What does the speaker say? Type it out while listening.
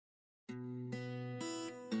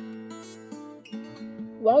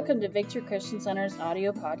Welcome to Victory Christian Center's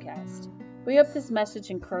audio podcast. We hope this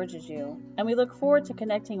message encourages you, and we look forward to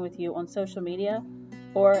connecting with you on social media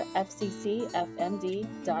or fccfmd.com.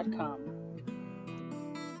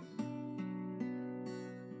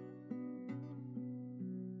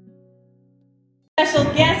 Special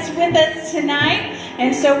guest with us tonight,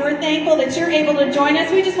 and so we're thankful that you're able to join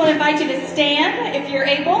us. We just want to invite you to stand if you're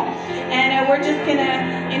able, and we're just going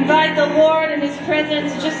to invite the Lord and His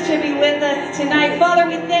presence just to be with us tonight. Father,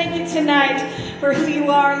 we thank you tonight for who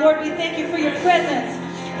you are. Lord, we thank you for your presence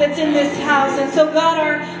that's in this house. And so God,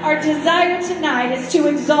 our desire tonight is to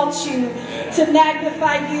exalt you, to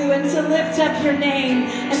magnify you, and to lift up your name.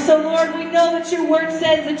 And so Lord, we know that your word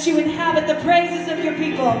says that you inhabit the praises of your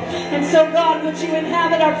people. And so God, would you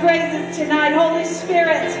inhabit our praises tonight? Holy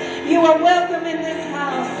Spirit, you are welcome in this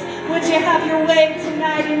house. Would you have your way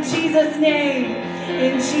tonight in Jesus' name?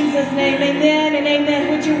 In Jesus' name, amen and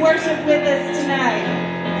amen. Would you worship with us tonight?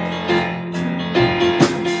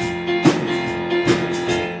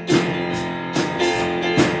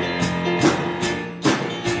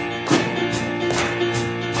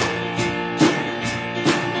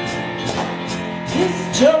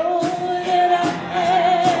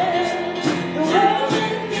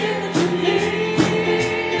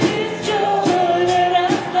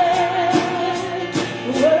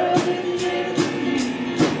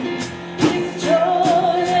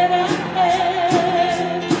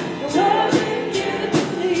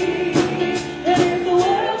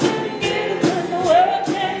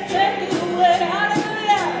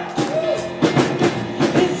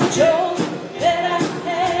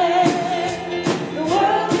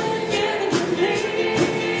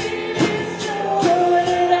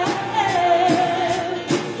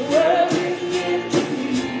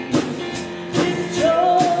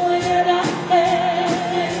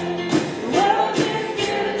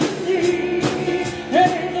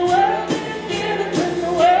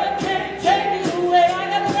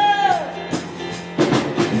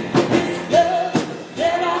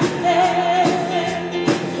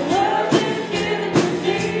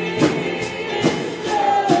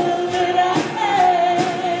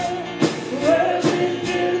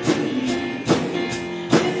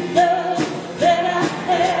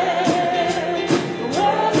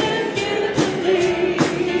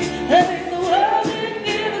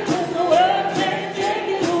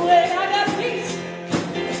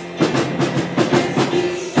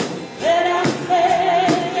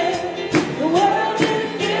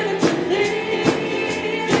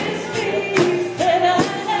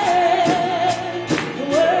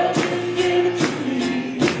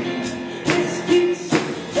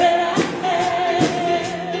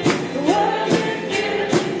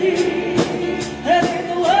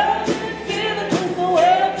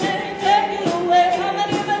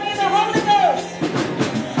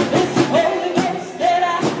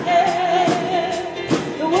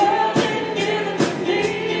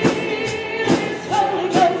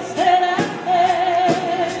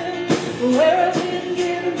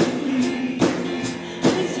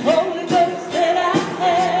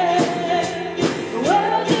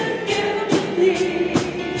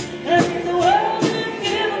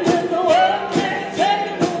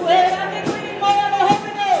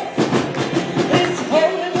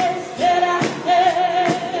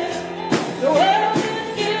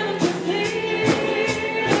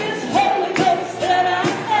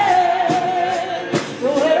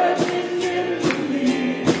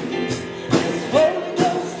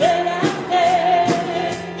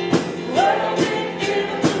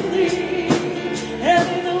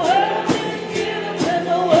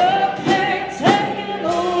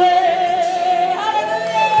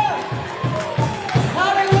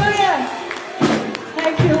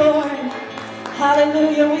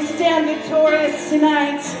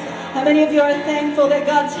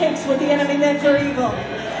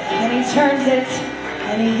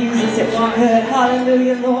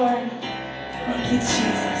 Hallelujah, Lord. Thank you,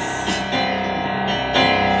 Jesus.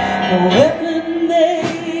 The weapon may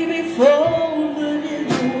be formed, but it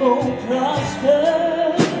won't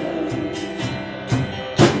prosper.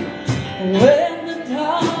 When the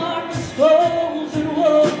darkness falls, it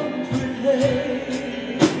won't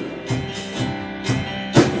prevail.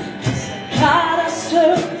 'Cause the God I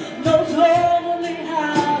serve knows only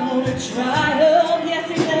how to triumph. Yes,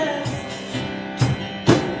 He does.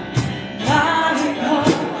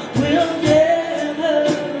 Will never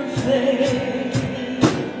fail.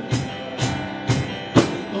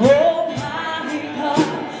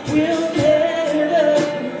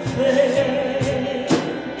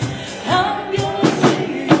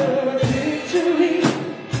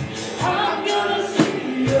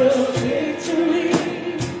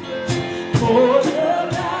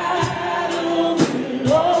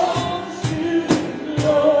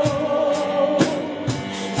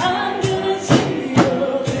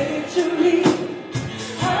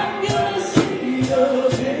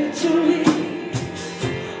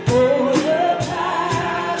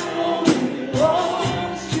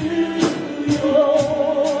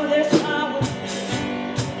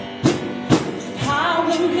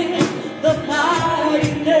 Father, in the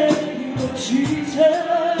mighty name of Jesus.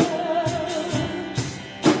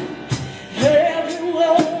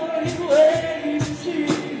 Everywhere He waves, He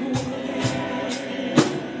will lead.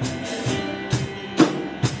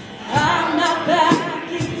 I'm not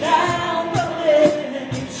backing down from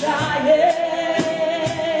any giant.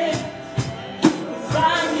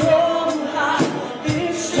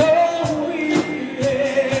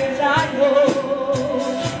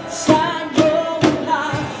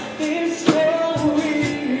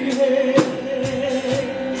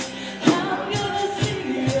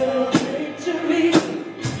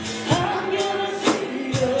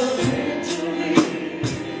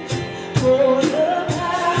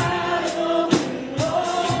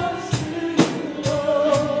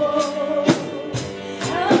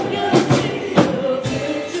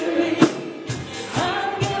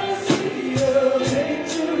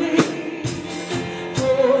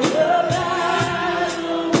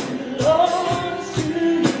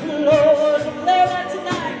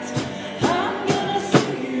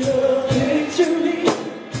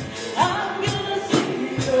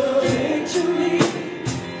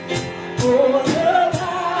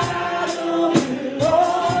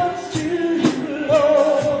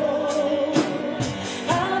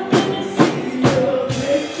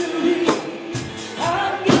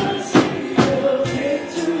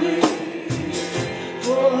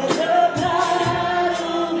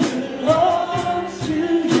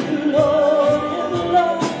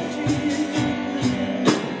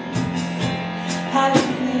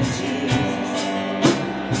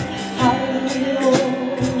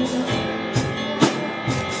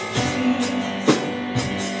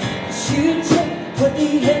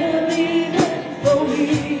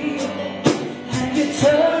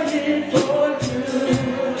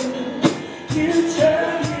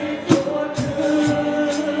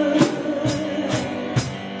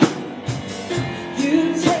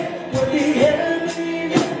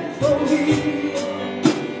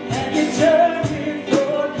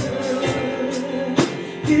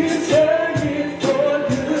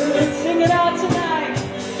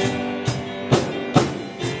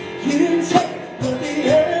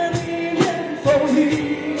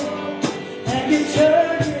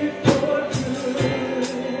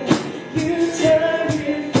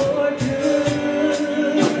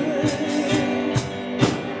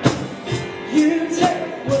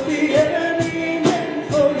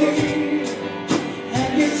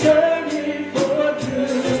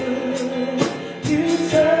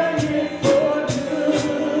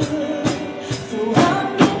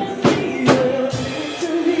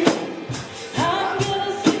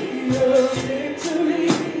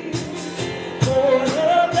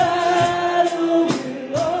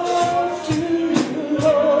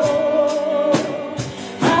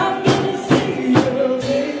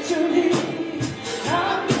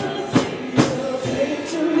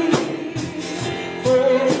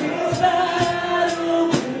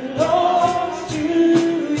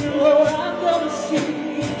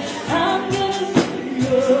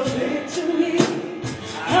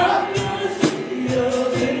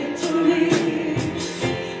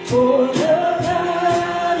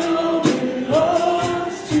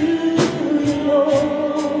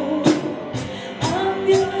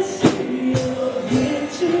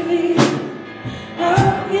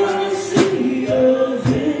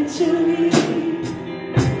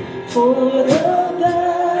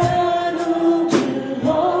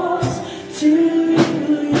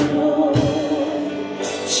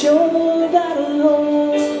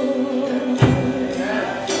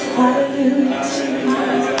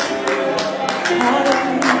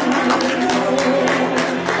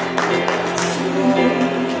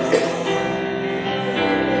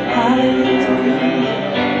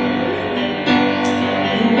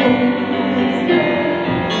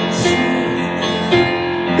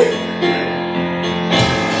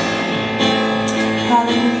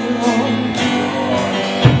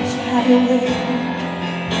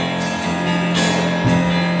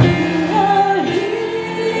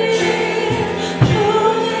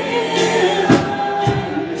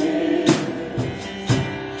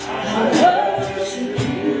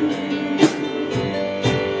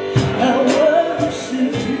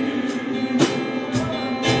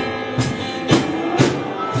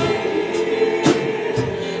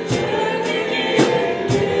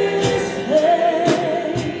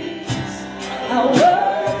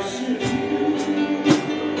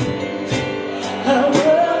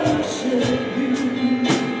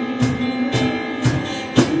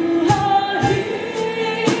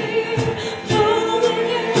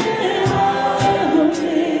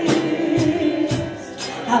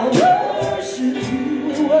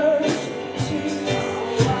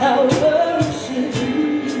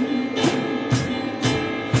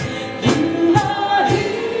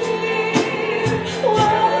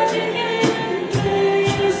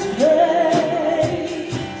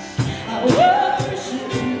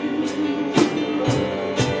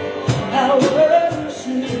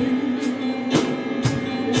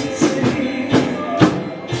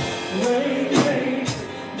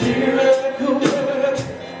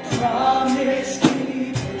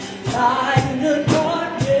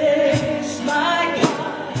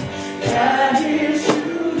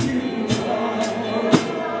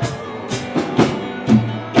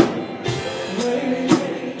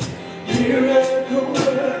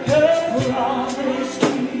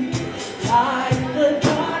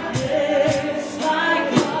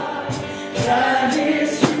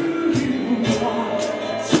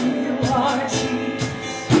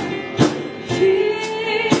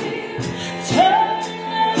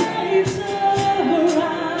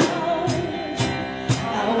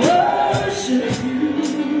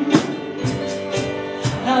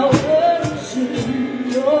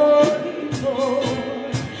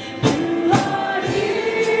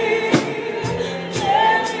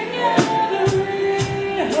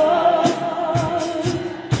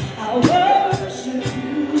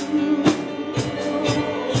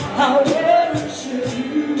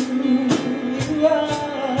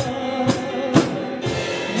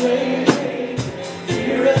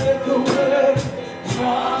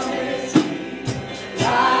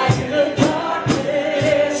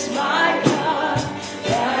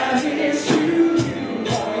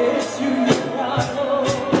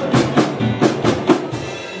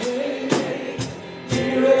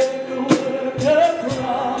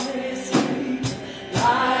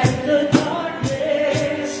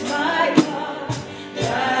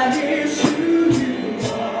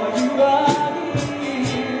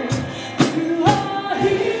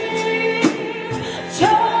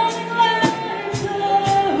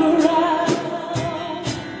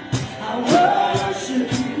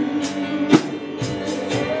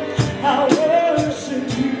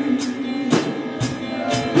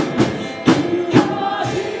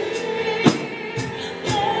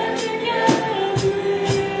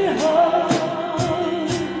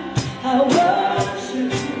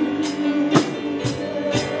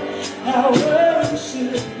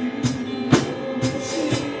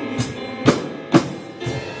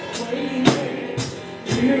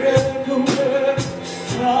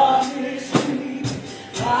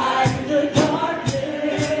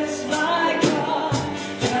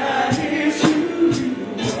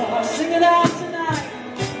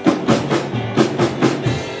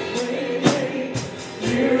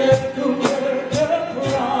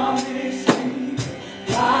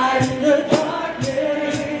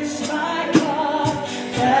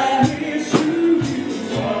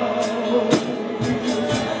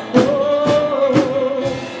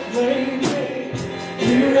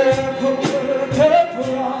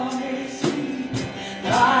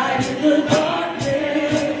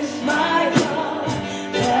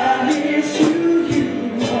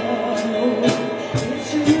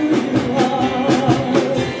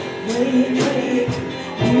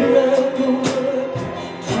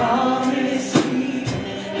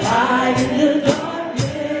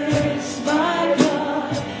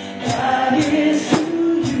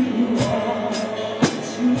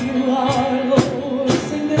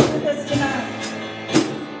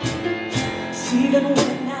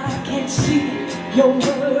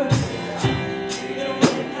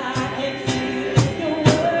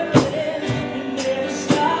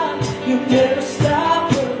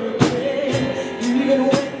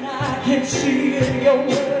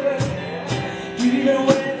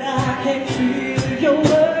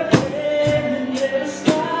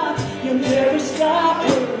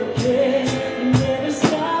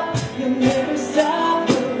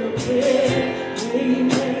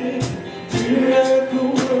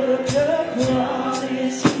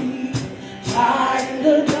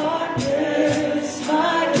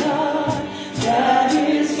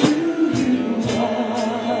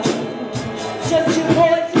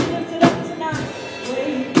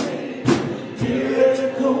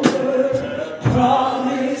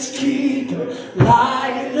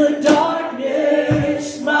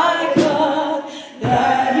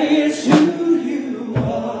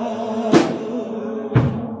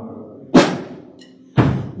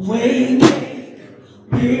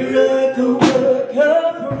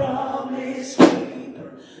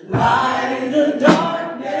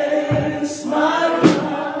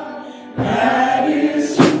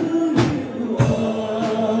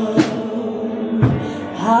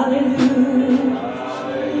 Hallelujah,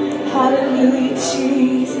 hallelujah,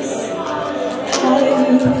 Jesus.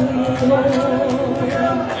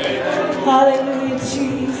 Hallelujah,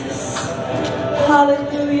 Jesus.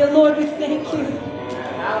 Hallelujah. Lord, we thank you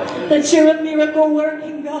that you're a miracle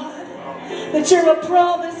working God, that you're a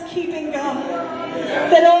promise keeping God,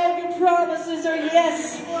 that all your promises are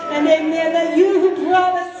yes and amen, that you who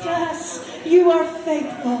promised us, you are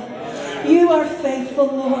faithful. You are faithful,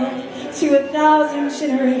 Lord, to 1,000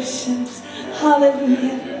 generations.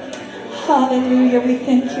 Hallelujah. Hallelujah. We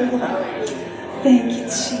thank you, Lord. Thank you,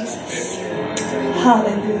 Jesus.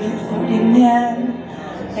 Hallelujah, Lord. Amen.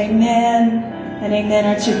 Amen. And amen.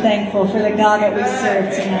 Aren't you thankful for the God that we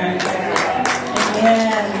serve tonight?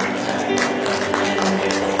 Amen.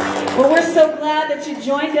 Well, we're so glad that you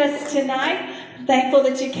joined us tonight. Thankful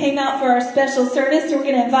that you came out for our special service. We're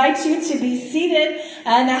going to invite you to be seated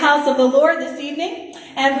in the house of the Lord this evening.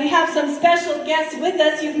 And we have some special guests with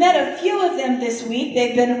us. You've met a few of them this week.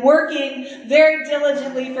 They've been working very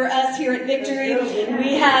diligently for us here at Victory.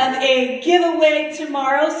 We have a giveaway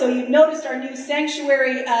tomorrow. So you've noticed our new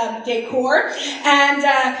sanctuary decor. And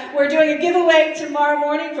we're doing a giveaway tomorrow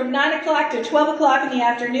morning from 9 o'clock to 12 o'clock in the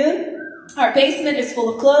afternoon. Our basement is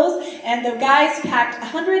full of clothes, and the guys packed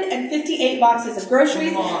 158 boxes of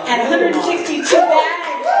groceries and 162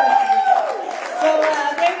 bags. So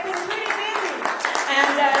they've been pretty busy.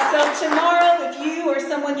 And so tomorrow, if you or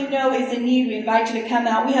someone you know is in need, we invite you to come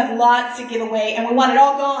out. We have lots to give away, and we want it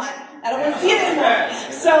all gone. I don't want to see it anymore.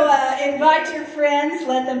 So invite your friends.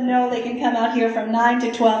 Let them know they can come out here from 9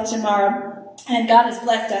 to 12 tomorrow. And God has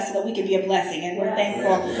blessed us so that we can be a blessing. And we're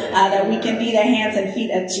thankful that we can be the hands and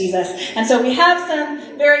feet of Jesus. And so we have some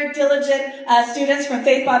very diligent students from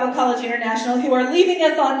Faith Bible College International who are leaving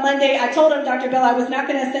us on Monday. I told them, Dr. Bell, I was not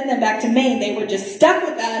going to send them back to Maine. They were just stuck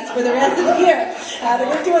with us for the rest of the year. They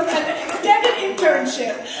were doing an extended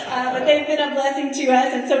internship. But they've been a blessing to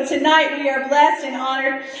us. And so tonight we are blessed and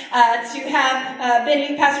honored to have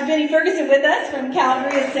Pastor Benny Ferguson with us from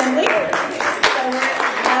Calvary Assembly. So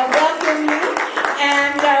welcome you.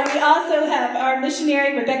 And we also have our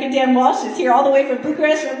missionary, Rebecca Dan Walsh, is here all the way from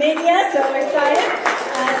Bucharest, Romania. So we're excited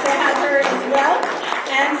to have her as well.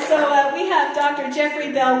 And so we have Dr.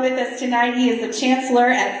 Jeffrey Bell with us tonight. He is the chancellor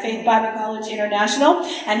at Faith Bible College International.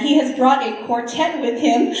 And he has brought a quartet with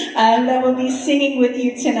him that will be singing with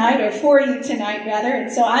you tonight, or for you tonight, rather.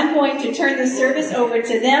 And so I'm going to turn the service over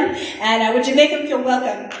to them. And would you make them feel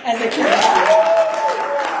welcome as they come?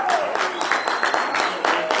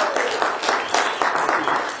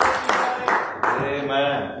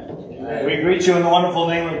 We greet you in the wonderful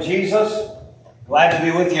name of Jesus. Glad to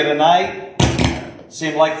be with you tonight.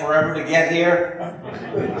 Seemed like forever to get here.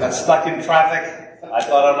 Got stuck in traffic. I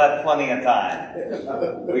thought I'd have plenty of time.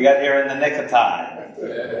 We got here in the nick of time.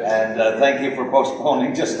 And thank you for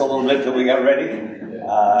postponing just a little bit till we got ready.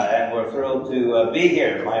 And we're thrilled to be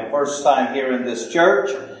here. My first time here in this church.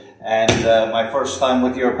 And my first time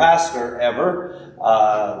with your pastor ever.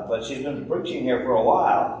 But she's been preaching here for a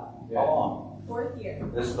while. How long? 4th year.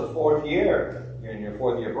 This is the 4th year. You're in your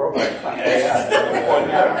 4th year program. Yeah.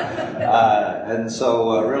 And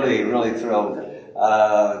so really, really thrilled.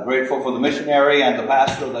 Grateful for the missionary and the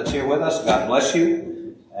pastor that's here with us. God bless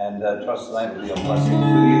you. And trust tonight will be a blessing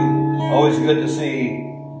to you. Always good to see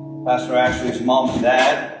Pastor Ashley's mom and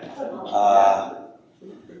dad.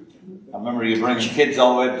 I remember you bringing kids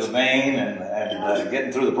all the way to Maine and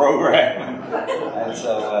getting through the program. And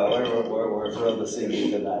so we're thrilled to see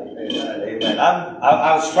you tonight. Amen.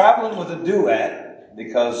 I was traveling with a duet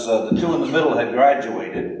because the two in the middle had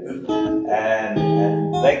graduated.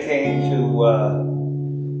 And they came to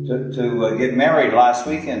get married last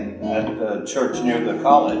weekend at the church near the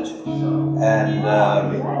college. And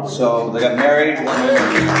so they got married.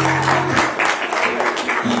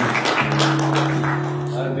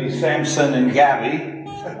 That'd be Samson and Gabby.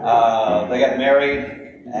 They got married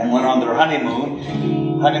and went on their honeymoon.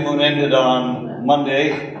 Honeymoon ended on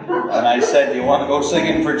Monday, and I said, "You want to go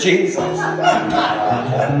singing for Jesus?"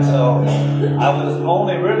 And so I was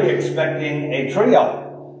only really expecting a trio.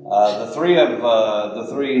 The three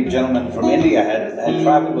gentlemen from India had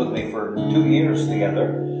traveled with me for 2 years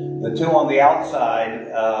together. The two on the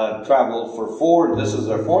outside traveled for 4. This is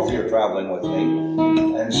their 4th year traveling with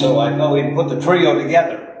me. And so I thought we'd put the trio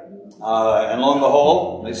together. And lo and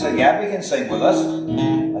behold, they said, "Gabby can sing with us."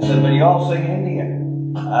 I said, "But you all sing Indian."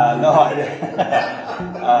 No, I didn't.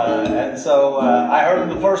 And so I heard them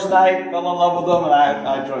the first night, fell in love with them, and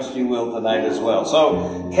I trust you will tonight as well.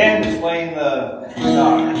 So Ken's playing the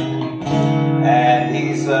guitar. And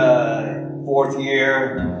he's 4th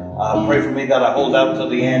year. Pray for me that I hold out till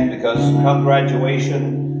the end, because come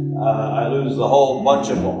graduation, I lose the whole bunch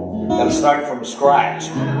of them. Got to start from scratch.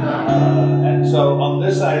 And so on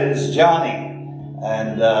this side is Johnny.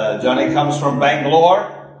 And Johnny comes from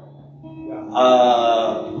Bangalore,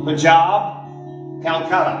 Punjab,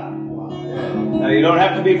 Calcutta. Now, you don't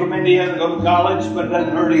have to be from India to go to college, but it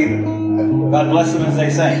doesn't hurt either. God bless them as they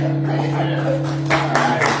sing.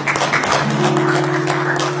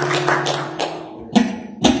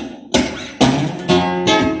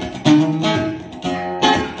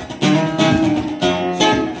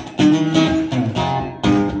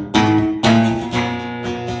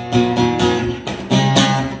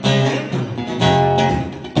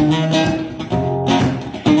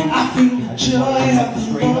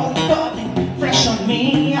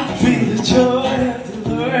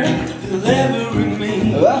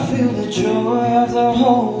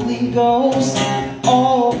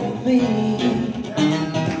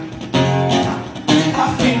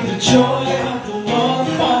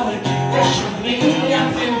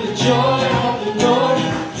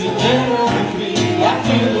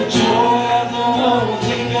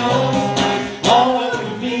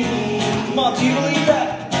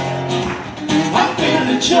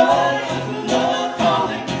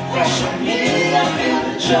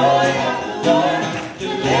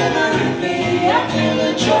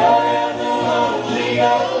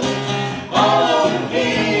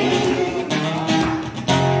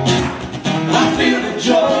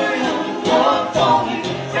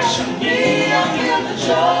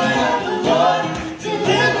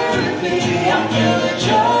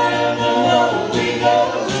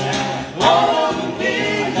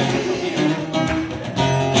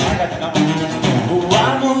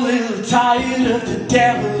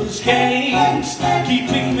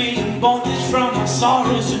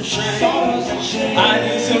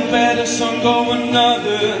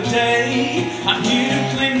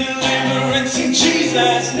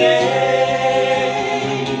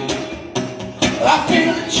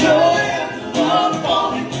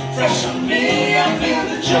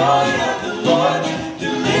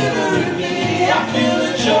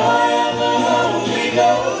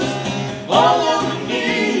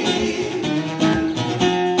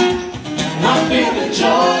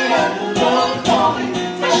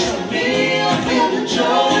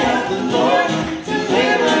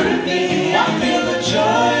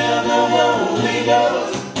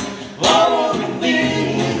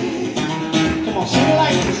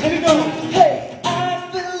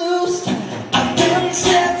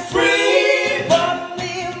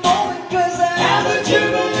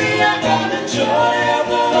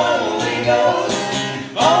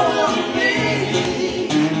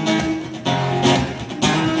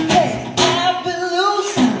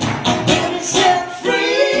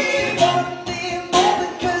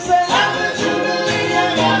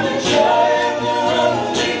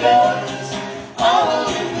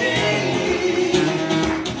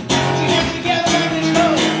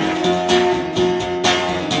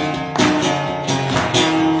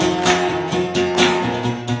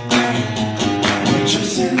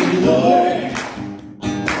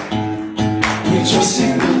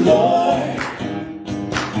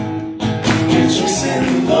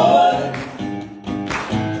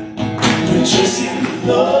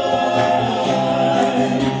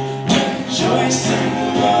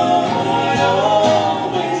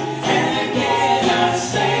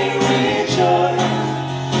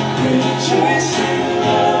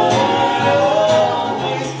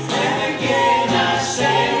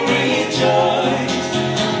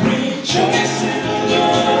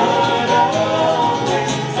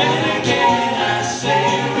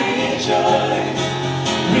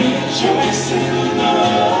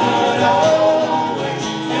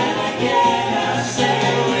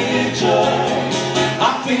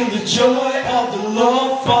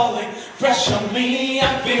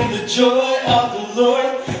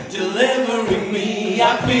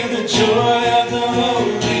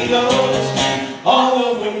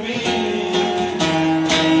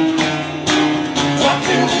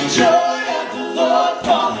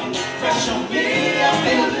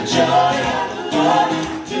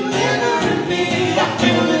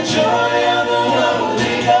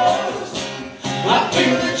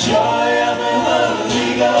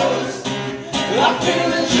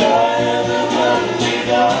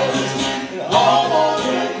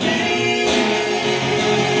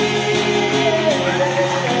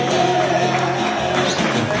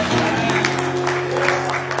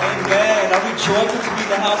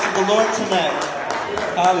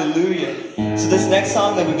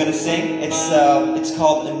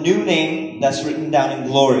 That's written down in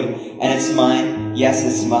glory, and it's mine. Yes,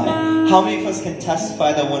 it's mine. How many of us can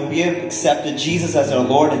testify that when we have accepted Jesus as our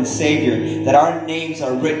Lord and Savior, that our names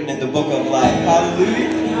are written in the book of life? Hallelujah.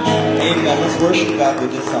 Amen. Let's worship God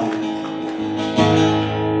with this song.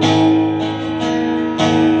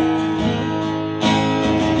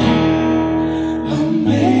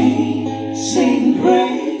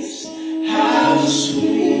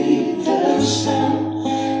 the Son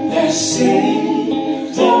that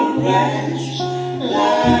saved a wretch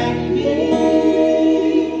like me.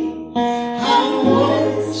 I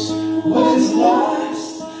once was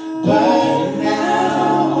lost, but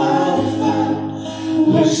now I'm found.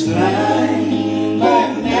 Was blind,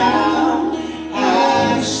 but now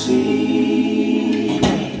I see.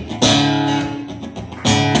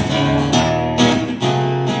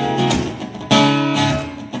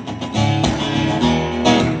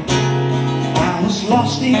 I was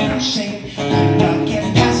lost in shame, could not get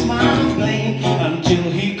past my blame until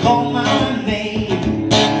he called my name.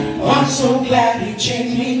 Oh, I'm so glad he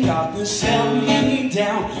changed me. Darkness held me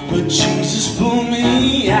down, but Jesus pulled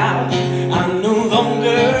me out. I'm no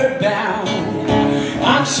longer bound.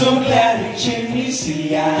 I'm so glad he changed me.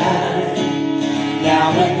 See, I'm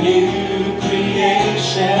now a new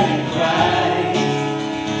creation in Christ.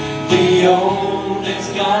 The old is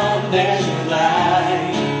gone, there's a light.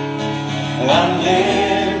 I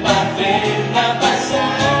live by faith, not by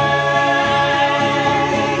sight.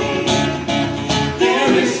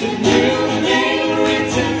 There is a new name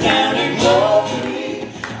written down in glory,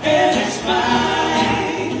 and it's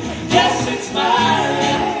mine. Yes, it's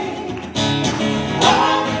mine.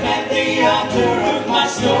 I'm at the altar of my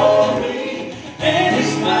story, and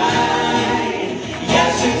it's mine.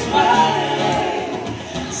 Yes, it's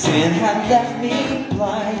mine. Sin had left me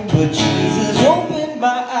blind, but Jesus opened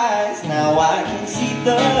my eyes. Now I can see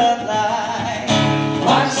the light.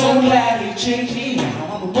 I'm so glad he changed me.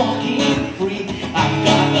 Now I'm walking free. I've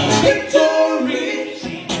got the victory.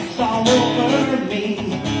 See, it's all over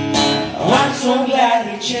me. I'm so glad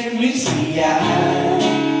he changed me. See, I'm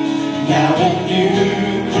now a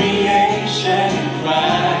new creation in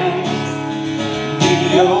Christ. The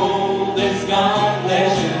old is gone,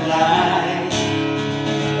 there's a light.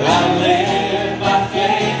 I live by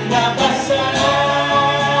faith, not by sight.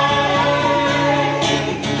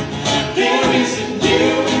 There is a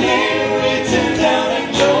new name written down in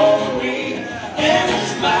glory, and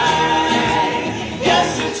it's mine. Yes,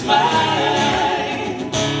 it's mine.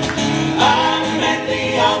 I'm at the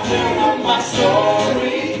altar of my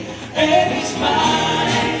story, and it's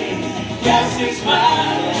mine. Yes, it's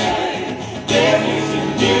mine. There is a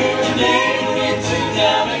new name written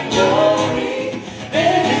down in glory,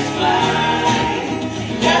 and it's mine.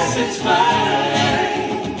 Yes, it's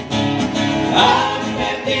mine. I'm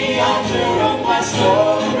at the altar of my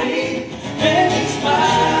story, and it's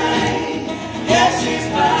mine. Yes, it's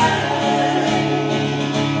mine.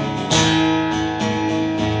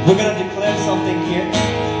 We're going to declare something here.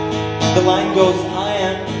 The line goes, I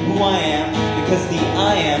am who I am, because the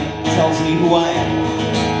I am tells me who I am.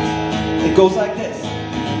 It goes like this. I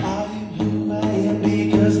am who I am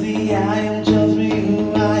because the I am tells me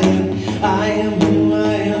who I am. I am who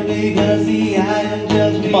I am because the I am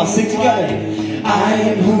tells me. Come on, sing together. I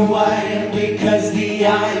am who I am because the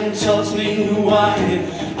I am tells me who I am.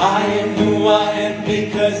 I am who I am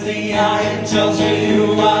because the I am tells me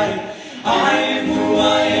who I am. I am who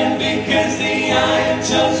I am because the I am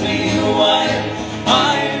tells me who I am.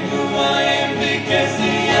 I am who I am because the I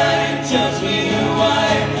am tells me who I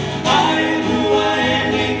am. I am who I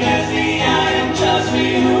am because the I am tells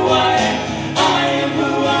me who I am. I am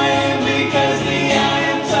who I am because the I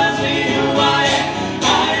am tells me who I am. I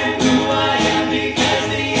am who I am because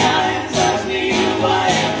the I am tells me who I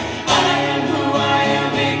am. I am who I am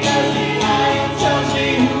because the I am tells me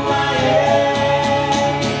who I am.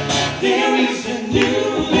 There is a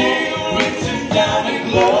new name written down in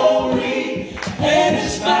glory, and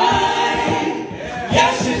it's mine.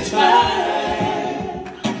 Yes, it's mine.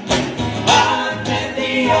 I'm at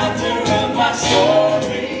the altar of my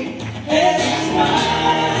story, and it's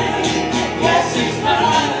mine. Yes, it's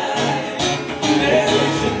mine. There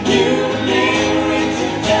is a new name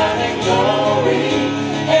written down in glory,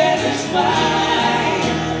 and it's mine.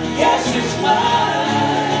 Yes, it's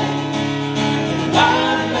mine.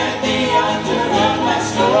 I'm at the altar of my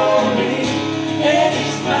story, and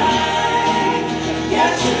it's mine.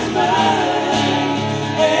 Yes, it's mine.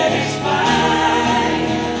 And it's mine.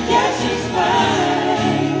 Yes, it's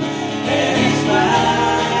mine. And it's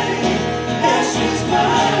mine. Yes, it's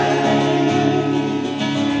mine.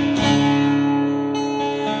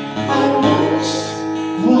 I once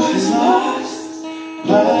was lost,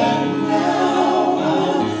 but now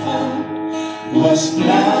I'm found. Was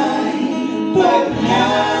blind, but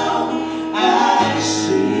now I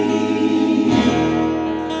see.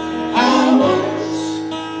 I once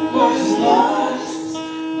was lost,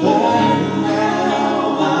 but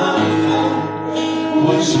now I'm found.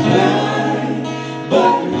 Was blind,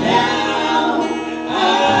 but now I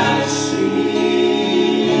see.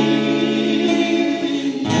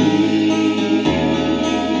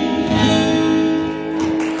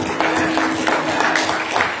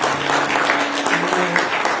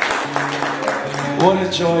 What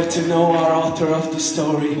a joy to know our author of the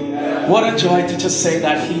story. What a joy to just say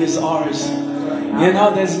that He is ours. You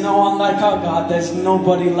know, there's no one like our God. There's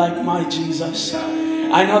nobody like my Jesus.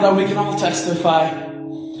 I know that we can all testify.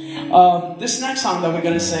 This next song that we're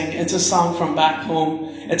going to sing, it's a song from back home.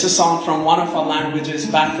 It's a song from one of our languages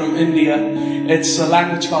back from India. It's a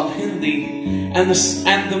language called Hindi. And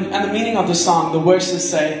the meaning of the song, the verses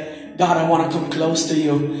say, God, I want to come close to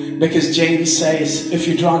you. Because James says, if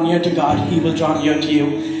you draw near to God, He will draw near to you.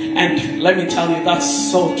 And let me tell you,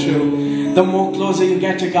 that's so true. The more closer you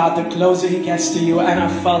get to God, the closer He gets to you. And I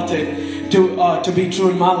felt it to be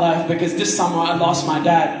true in my life. Because this summer I lost my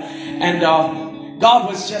dad. And God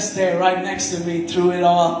was just there right next to me through it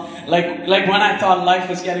all. Like when I thought life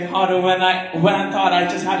was getting harder, when I thought I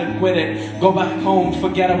just had to quit it, go back home,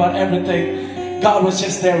 forget about everything. God was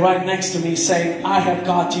just there right next to me saying, I have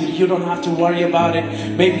got you. You don't have to worry about it.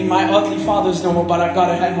 Maybe my earthly father's no more, but I've got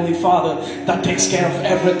a heavenly Father that takes care of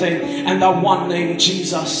everything. And that one name,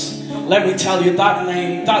 Jesus. Let me tell you, that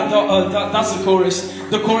name, that's the chorus.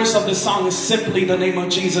 The chorus of the song is simply the name of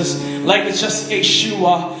Jesus. Like it's just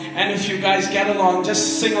Yeshua. And if you guys get along,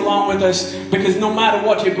 just sing along with us. Because no matter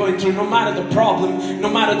what you're going through, no matter the problem, no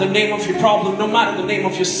matter the name of your problem, no matter the name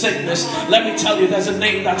of your sickness, let me tell you, there's a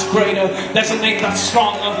name that's greater. There's a name that's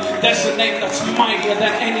stronger. There's a name that's mightier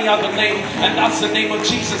than any other name. And that's the name of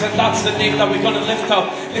Jesus. And that's the name that we're going to lift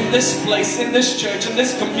up in this place, in this church, in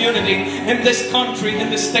this community, in this country, in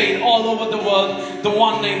this state, all over the world. The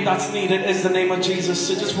one name that's needed is the name of Jesus.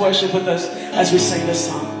 So just worship with us as we sing this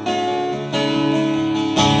song.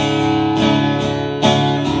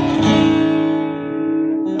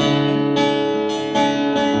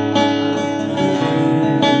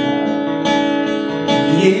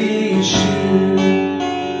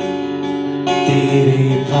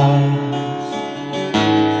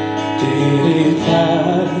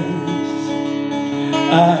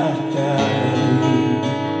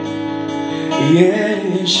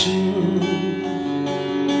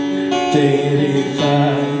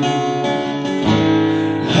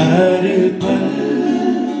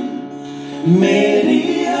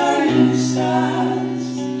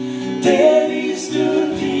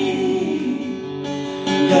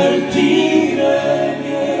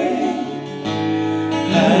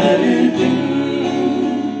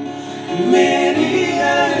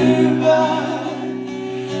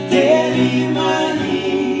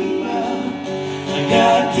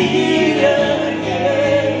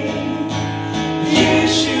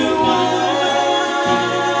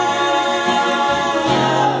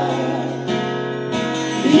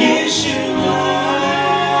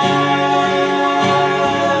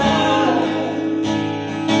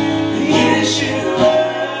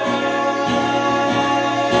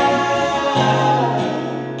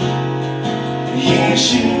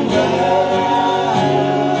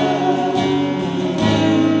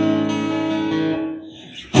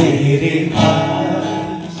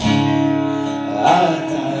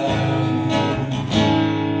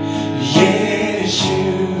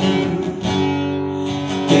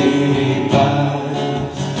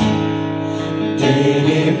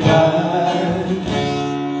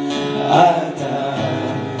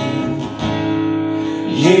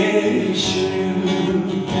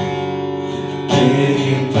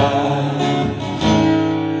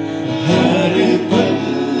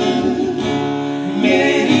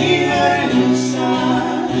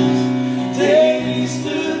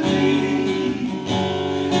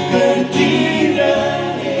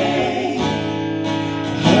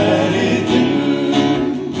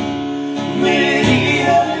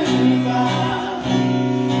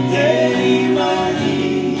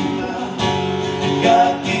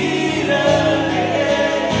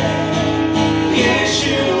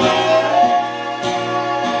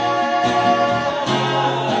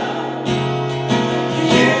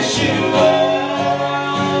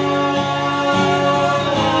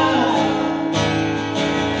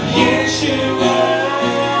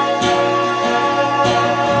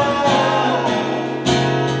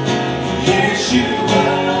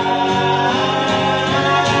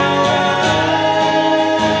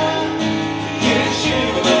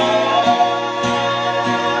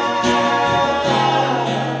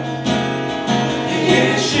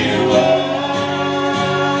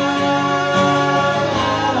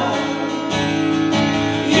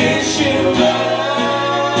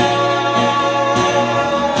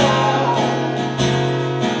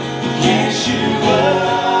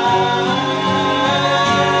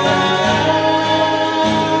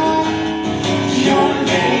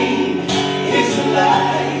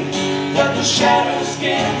 The shadows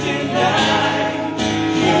can't deny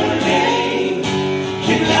your name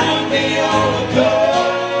cannot be overcome.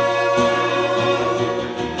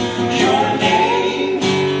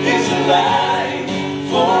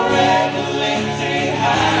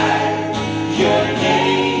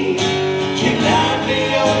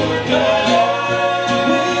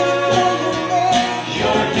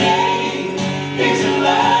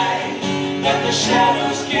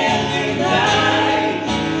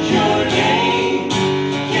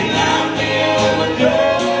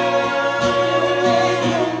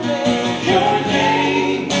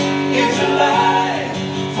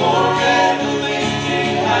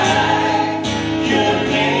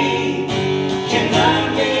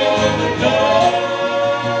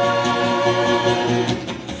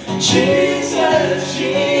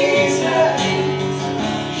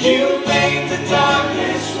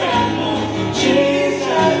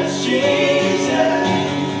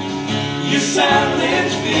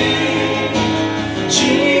 silence fear.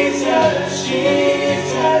 Jesus,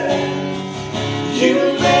 Jesus, you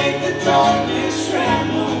make the darkness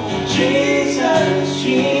tremble. Jesus,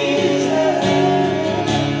 Jesus,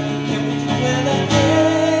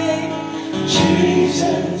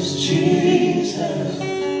 Jesus, Jesus,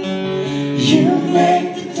 you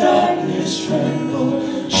make the darkness tremble.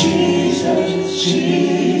 Jesus,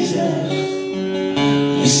 Jesus,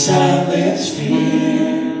 you silence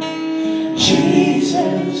fear.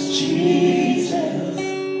 Jesus, Jesus,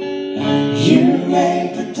 you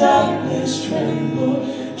make the darkness tremble.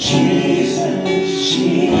 Jesus,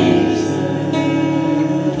 Jesus.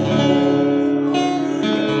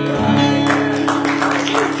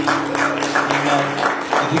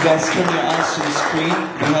 If you guys turn your eyes to the screen,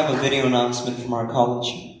 we have a video announcement from our college.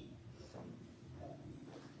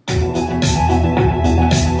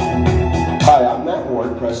 Hi, I'm Matt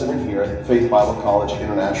Ward, president here at Faith Bible College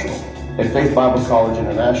International. At Faith Bible College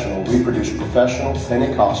International, we produce professional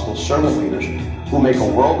Pentecostal servant leaders who make a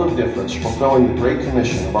world of difference fulfilling the great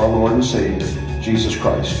commission of our Lord and Savior, Jesus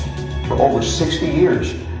Christ. For over 60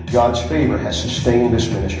 years, God's favor has sustained this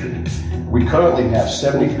ministry. We currently have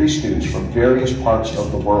 73 students from various parts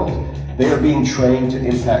of the world. They are being trained to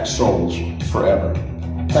impact souls forever.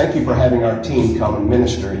 Thank you for having our team come and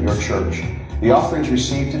minister in your church. The offerings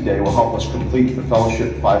received today will help us complete the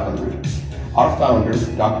Fellowship 500. Our founder,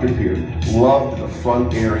 Dr. Peer, loved the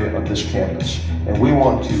front area of this campus, and we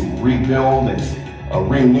want to rebuild and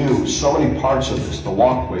renew so many parts of this, the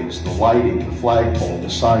walkways, the lighting, the flagpole, the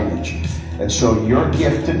signage. And so your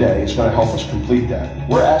gift today is going to help us complete that.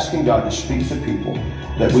 We're asking God to speak to people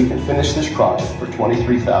that we can finish this project for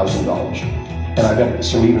 $23,000. And I've got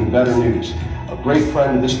some even better news. A great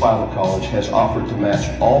friend of this Bible college has offered to match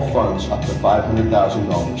all funds up to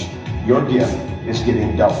 $500,000. Your gift is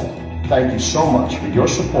getting doubled. Thank you so much for your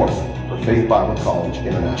support for Faith Bible College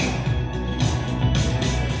International.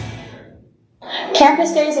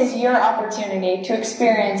 Campus Days is your opportunity to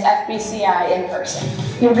experience FBCI in person.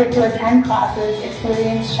 You'll get to attend classes,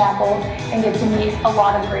 experience chapel, and get to meet a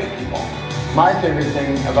lot of great people. My favorite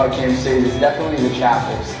thing about Campus Days is definitely the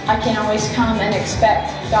chapels. I can always come and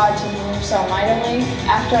expect God to move so mightily.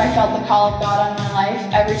 After I felt the call of God on my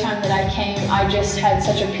life, every time that I came, I just had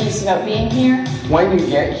such a peace about being here. When you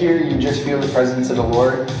get here, you just feel the presence of the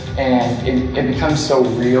Lord, and it becomes so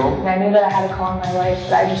real. And I knew that I had a call in my life,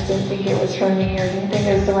 but I just didn't think it was for me, or didn't think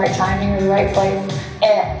it was the right timing or the right place.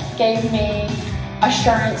 It gave me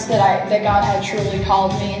assurance that God had truly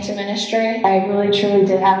called me into ministry. I really truly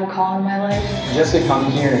did have a call in my life. Just to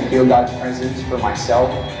come here and feel God's presence for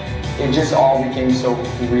myself, it just all became so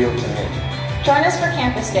real to me. Join us for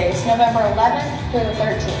Campus Days, November 11th through the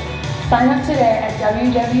 13th. Sign up today at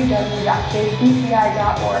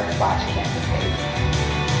www.faithbci.org/campusdays.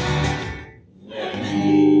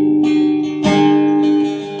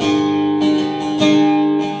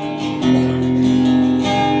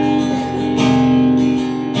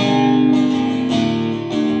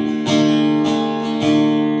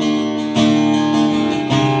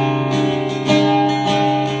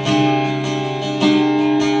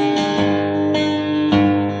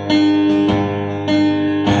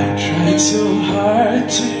 So hard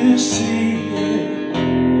to see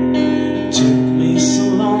it. Took me so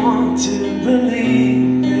long to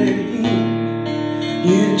believe it.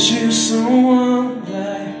 You choose someone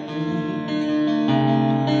like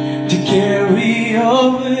me to carry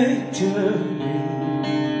your victory.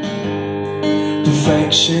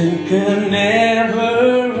 Perfection could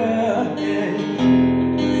never end.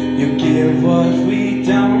 You give what we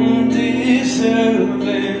don't deserve,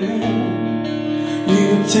 and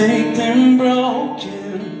you take them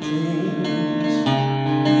broken things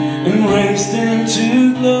and raise them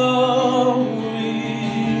to glory.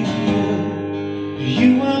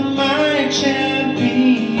 You are my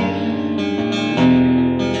champion.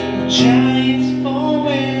 Giants fall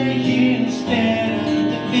where you stand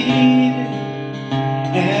undefeated.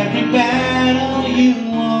 Every battle you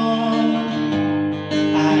won.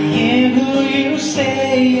 I am who you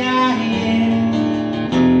say I am.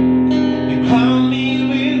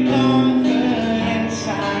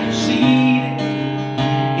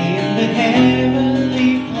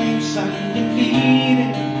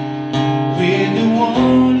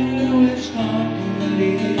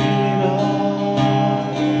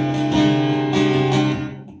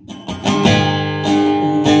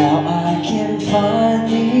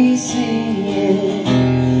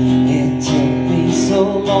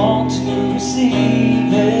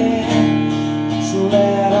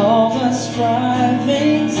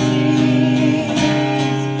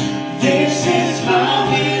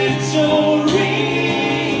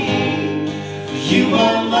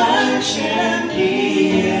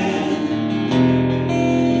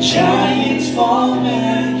 Giants fall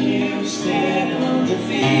when you stand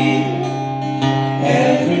undefeated.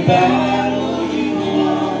 Every battle you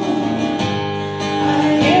won.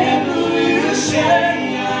 I am who you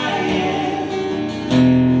say I am.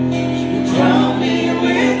 You crown me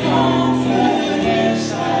with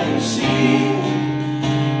confidence. I am seated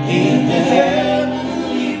in the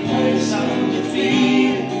heavenly place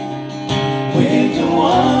undefeated with the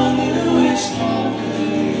one who is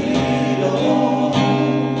conquered it all.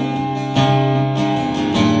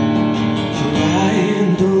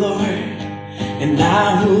 The Lord, and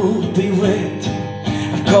I will be with you.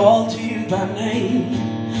 I've called you by name,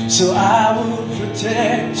 so I will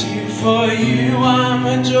protect you. For you I'm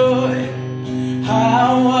a joy.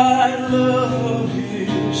 How I love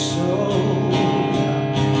you so.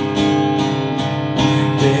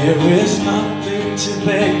 There is nothing too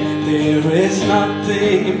big, there is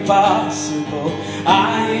nothing impossible.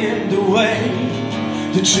 I am the way,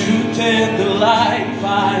 the truth and the life.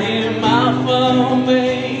 I am Alpha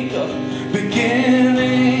Omega,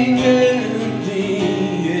 beginning and the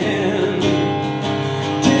end.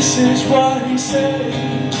 This is what he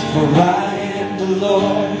says. For I am the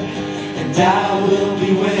Lord, and I will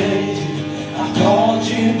be with you. I've called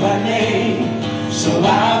you by name, so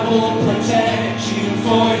I will protect you.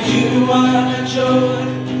 For you are a joy.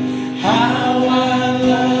 How I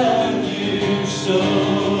love you so.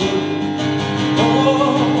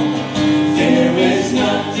 There is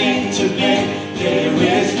nothing too big, there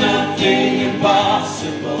is nothing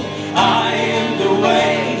impossible. I am the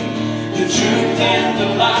way, the truth and the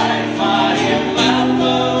life. I am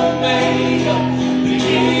Alpha Omega,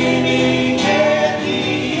 beginning and the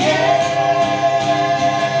end.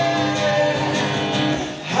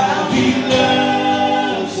 How he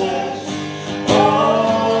loves us,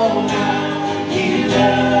 oh how he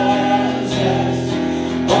loves us,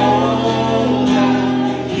 oh how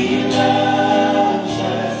he loves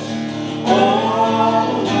us, oh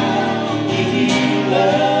how he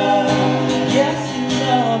loves. Yes, he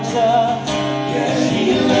loves us. Yes, he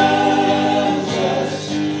loves us.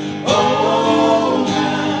 Oh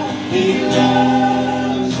how he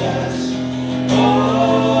loves us. Oh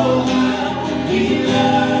how he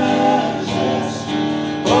loves us.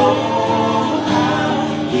 Oh how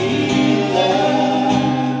he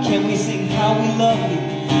loves. Can we sing how we love you?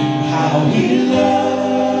 How we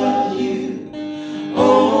love you.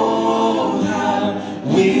 Oh, how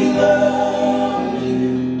we love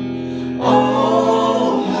you.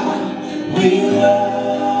 Oh, how we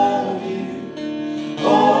love you.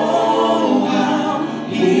 Oh, how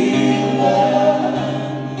we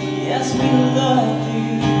love you. Yes, we love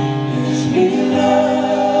you. Yes, we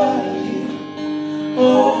love you.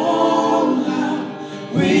 Oh, how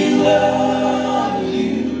we love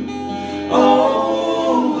you.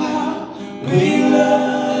 Oh, how we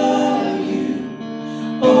love you.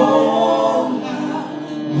 Oh, how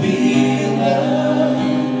we love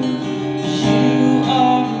you.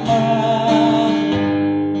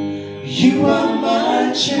 You are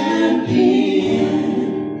my champion.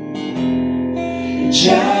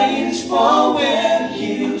 Giants fall when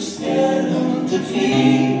you stand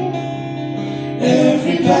undefeated.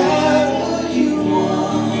 Every battle you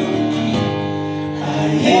won. I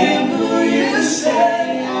am who you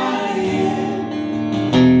say I am.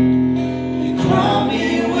 You crown me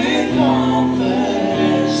with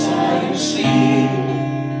confidence. I am seated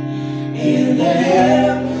in the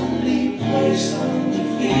heavenly place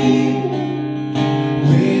undefeated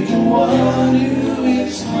with the one who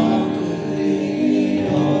is conquered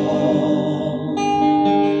it all.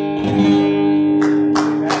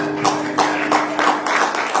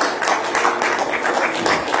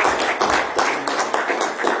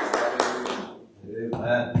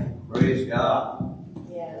 Amen. Praise God.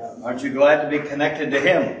 Aren't you glad to be connected to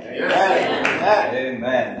him? Yes.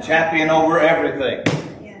 Amen. Champion over everything.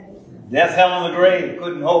 Death, hell, and the grave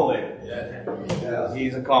couldn't hold him. Yeah,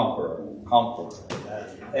 he's a conqueror.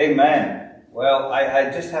 Amen. Well, I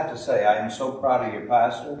just have to say, I am so proud of your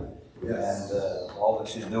pastor and all that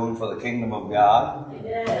she's doing for the kingdom of God.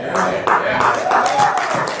 Amen.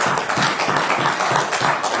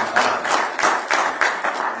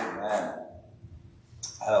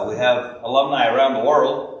 We have alumni around the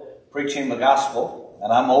world preaching the gospel,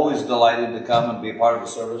 and I'm always delighted to come and be a part of the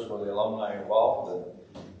service where the alumni are involved, and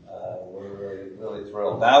we're really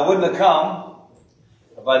thrilled. Now, I wouldn't have come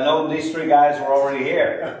if I'd known these three guys were already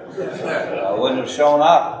here. I wouldn't have shown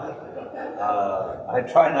up. I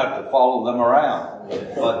try not to follow them around,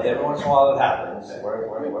 but every once in a while it happens. We're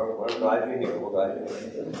glad you're here. We're glad you're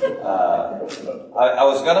here. I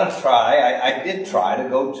was going to try, I did try to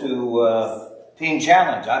go to Teen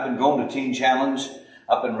Challenge. I've been going to Teen Challenge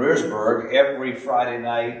up in Rearsburg every Friday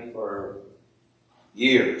night for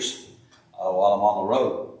years while I'm on the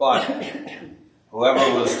road. But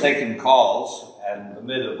whoever was taking calls, and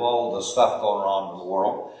amid of all the stuff going on in the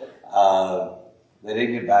world, they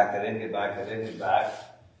didn't get back.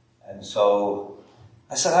 And so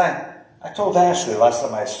I said, I told Ashley last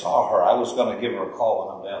time I saw her, I was going to give her a call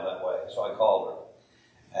when I'm down that way. So I called her.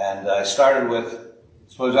 And I started with,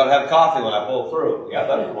 suppose I'd have coffee when I pull through. Yeah,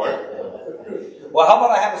 that would work. Well, how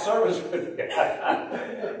about I have a service with you?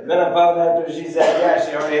 Then I found out that she said, yeah,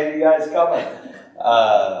 she already had you guys coming.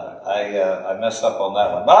 I messed up on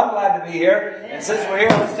that one. But I'm glad to be here. And since we're here,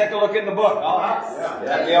 let's take a look in the book.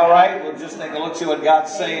 That'd be all right. We'll just take a look, see what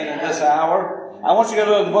God's saying in this hour. I want you to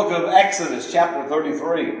go to the book of Exodus, chapter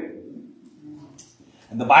 33.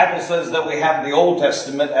 And the Bible says that we have the Old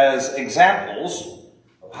Testament as examples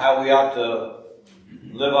of how we ought to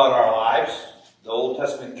live out our lives. The Old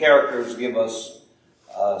Testament characters give us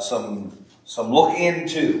some look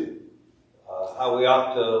into how we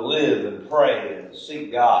ought to live and pray and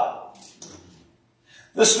seek God.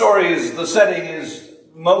 This story the setting is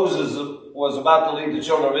Moses was about to lead the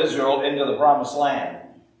children of Israel into the promised land.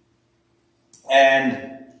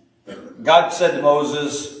 And God said to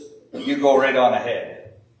Moses, you go right on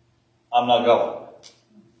ahead. I'm not going.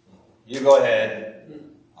 You go ahead.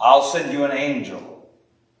 I'll send you an angel.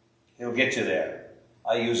 He'll get you there.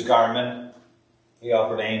 I use Garmin. He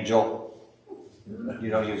offered Angel. You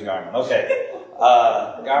don't use Garmin. Okay.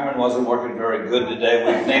 Garmin wasn't working very good today.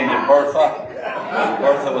 We named it Bertha.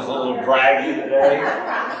 Bertha was a little draggy today.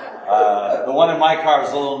 The one in my car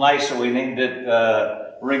is a little nicer. We named it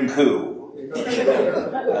Rinku.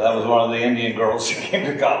 That was one of the Indian girls who came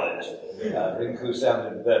to college. Rinku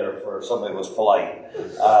sounded better for somebody who was polite.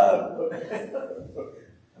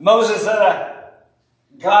 Moses said,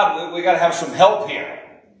 God, we got to have some help here.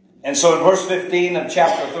 And so in verse 15 of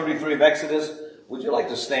chapter 33 of Exodus, would you like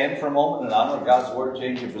to stand for a moment and honor God's word,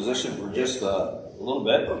 change your position for just a little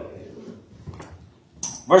bit?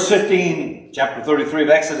 Verse 15, chapter 33 of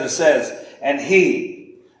Exodus says, and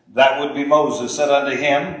he, that would be Moses, said unto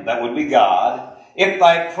him, that would be God, if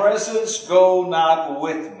thy presence go not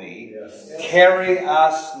with me, carry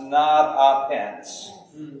us not up hence.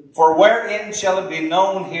 For wherein shall it be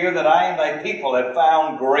known here that I and thy people have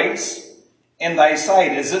found grace in thy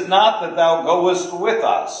sight? Is it not that thou goest with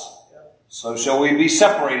us? So shall we be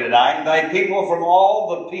separated, I and thy people, from all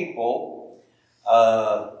the people,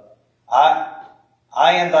 I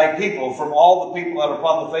and thy people, from all the people that are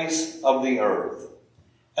upon the face of the earth.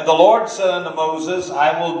 And the Lord said unto Moses,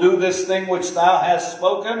 I will do this thing which thou hast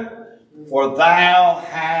spoken, for thou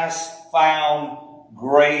hast found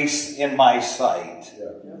grace in my sight,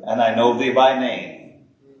 and I know thee by name.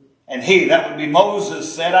 And he, that would be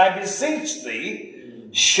Moses, said, I beseech thee,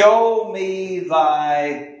 show me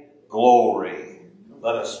thy glory.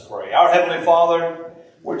 Let us pray. Our Heavenly Father,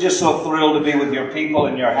 we're just so thrilled to be with your people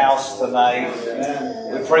in your house tonight.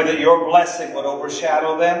 We pray that your blessing would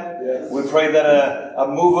overshadow them. We pray that a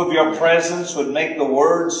move of your presence would make the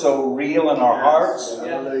word so real in our hearts.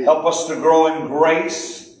 Help us to grow in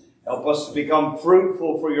grace. Help us to become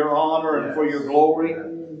fruitful for your honor and for your glory.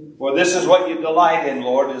 For this is what you delight in,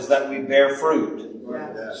 Lord, is that we bear fruit.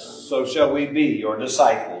 So shall we be your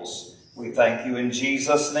disciples. We thank you in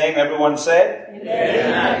Jesus' name. Everyone said?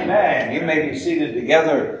 Amen. Amen. You may be seated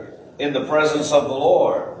together in the presence of the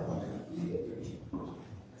Lord.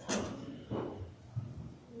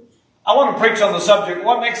 I want to preach on the subject,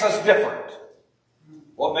 what makes us different?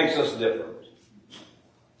 What makes us different?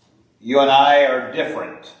 You and I are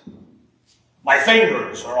different. My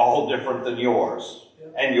fingers are all different than yours,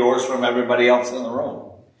 and yours from everybody else in the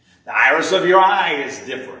room. The iris of your eye is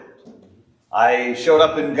different. I showed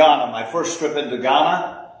up in Ghana, my first trip into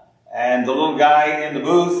Ghana, and the little guy in the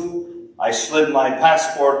booth, I slid my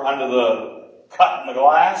passport under the cut in the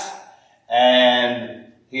glass,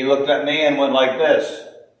 and he looked at me and went like this.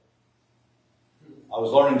 I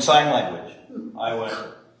was learning sign language. I went.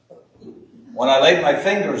 When I laid my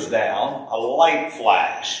fingers down, a light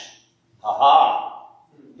flashed. Aha!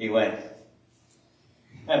 He went.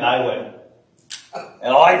 And I went.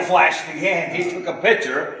 And a light flashed again. He took a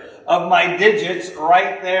picture of my digits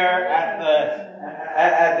right there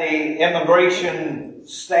at the immigration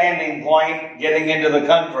standing point getting into the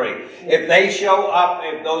country. If they show up,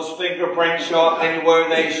 if those fingerprints show up anywhere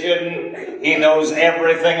they shouldn't, he knows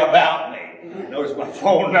everything about me. He knows my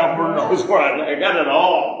phone number, knows where I got it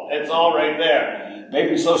all. It's all right there.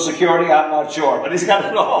 Maybe Social Security, I'm not sure, but he's got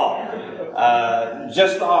it all.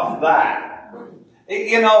 Just off that.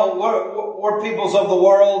 You know, we're peoples of the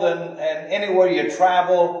world, and anywhere you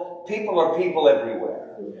travel, people are people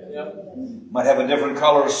everywhere. Might have a different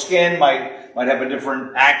color of skin, might have a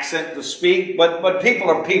different accent to speak, but people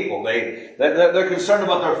are people. They're concerned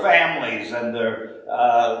about their families and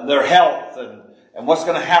their health and what's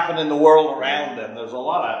going to happen in the world around them. There's a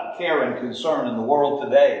lot of care and concern in the world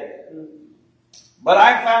today. But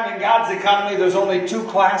I found in God's economy there's only two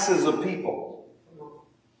classes of people.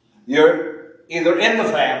 You're either in the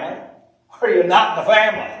family or you're not in the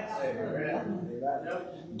family.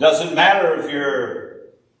 Doesn't matter if you're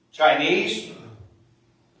Chinese,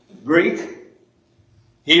 Greek,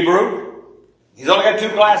 Hebrew. He's only got two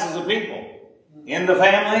classes of people. In the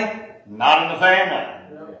family, not in the family.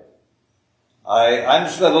 I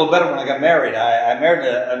understood a little better when I got married. I married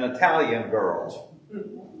an Italian girl.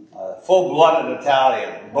 Full-blooded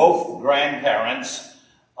Italian. Both grandparents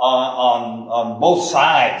on both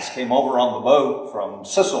sides came over on the boat from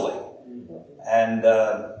Sicily. And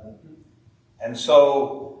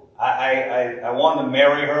so I wanted to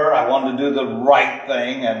marry her. I wanted to do the right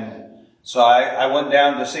thing. And so I went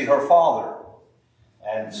down to see her father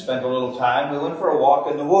and spent a little time. We went for a walk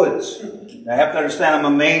in the woods. Now, I have to understand, I'm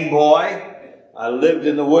a Maine boy. I lived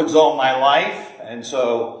in the woods all my life. And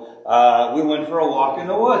so we went for a walk in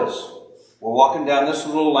the woods. We're walking down this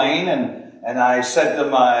little lane, and I said to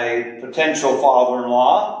my potential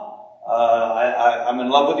father-in-law, I'm in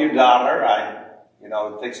love with your daughter.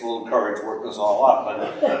 It takes a little courage to work this all up, but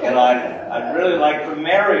I'd really like to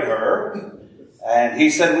marry her. And he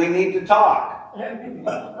said, we need to talk. I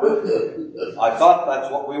thought that's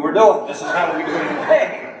what we were doing. This is how we do it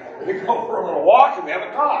today. We go for a little walk and we have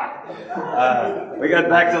a talk. We got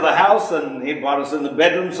back to the house and he brought us in the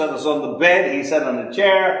bedroom, set us on the bed. He sat on a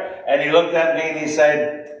chair and he looked at me and he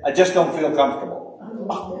said, I just don't feel comfortable.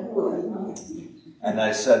 And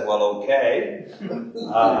I said, well, okay.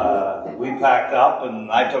 We packed up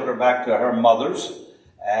and I took her back to her mother's.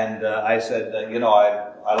 And I said,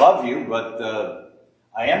 I love you, but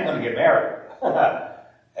I am going to get married.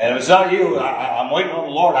 And if it's not you, I'm waiting on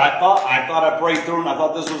the Lord. I thought I prayed through and I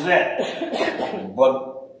thought this was it.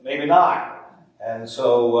 But maybe not. And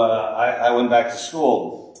so I went back to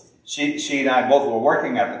school. She and I both were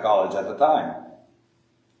working at the college at the time.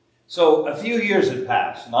 So a few years had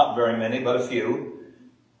passed. Not very many, but a few.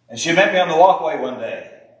 And she met me on the walkway one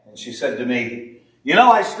day. And she said to me,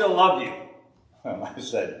 I still love you. And I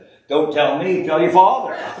said, don't tell me, tell your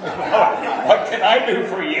father. What can I do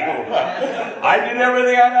for you? I did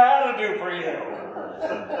everything I know how to do for you.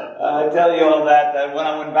 I tell you all that when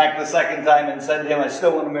I went back the second time and said to him, I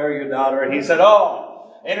still want to marry your daughter. And he said,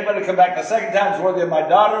 anybody come back the second time is worthy of my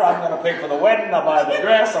daughter. I'm going to pay for the wedding. I'll buy the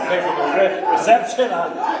dress. I'll pay for the reception.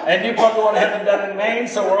 And you probably want to have it done in Maine,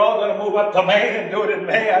 so we're all going to move up to Maine and do it in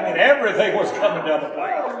May. I mean, everything was coming down the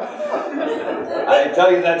pipe. I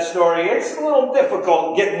tell you that story. It's a little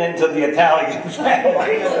difficult getting into the Italian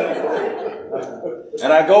family.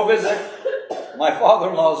 And I go visit. My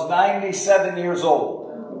father-in-law is 97 years old.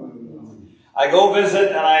 I go visit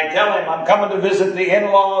and I tell him I'm coming to visit the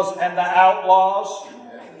in-laws and the outlaws.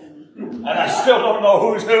 And I still don't know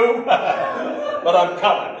who's who, but I'm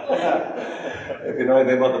coming. If you know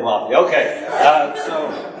anything about the mafia. Okay, so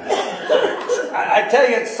I tell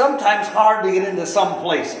you, it's sometimes hard to get into some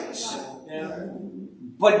places.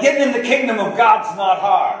 But getting in the kingdom of God's not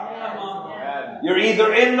hard. You're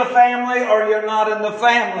either in the family or you're not in the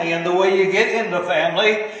family. And the way you get in the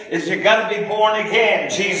family is you got to be born again.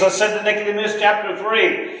 Jesus said to Nicodemus, chapter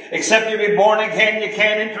 3, except you be born again, you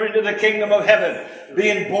can't enter into the kingdom of heaven.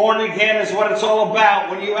 Being born again is what it's all about.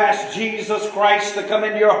 When you ask Jesus Christ to come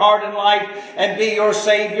into your heart and life and be your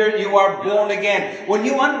Savior, you are born again. When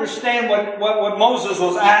you understand what Moses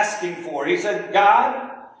was asking for, he said, God,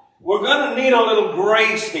 we're going to need a little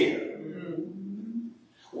grace here.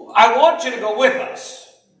 I want you to go with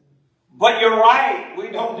us. But you're right, we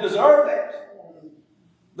don't deserve it.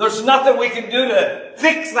 There's nothing we can do to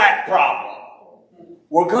fix that problem.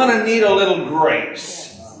 We're going to need a little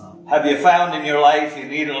grace. Have you found in your life you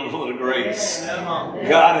need a little grace?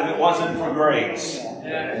 God, if it wasn't for grace,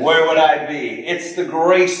 where would I be? It's the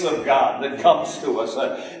grace of God that comes to us.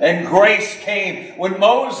 And grace came when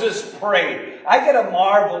Moses prayed. I get a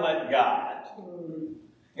marvel at God.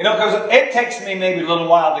 Because it takes me maybe a little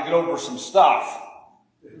while to get over some stuff.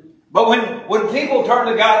 But when people turn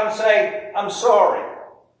to God and say, I'm sorry,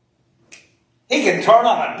 He can turn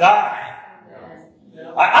on a dime.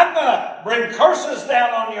 I'm going to bring curses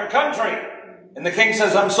down on your country. And the king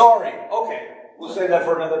says, I'm sorry. Okay, we'll say that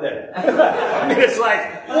for another day. I mean, it's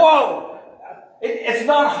like, whoa. It's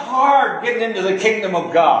not hard getting into the kingdom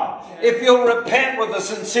of God. If you'll repent with a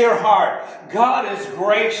sincere heart, God is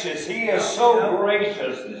gracious. He is so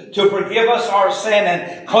gracious to forgive us our sin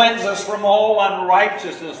and cleanse us from all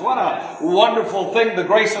unrighteousness. What a wonderful thing, the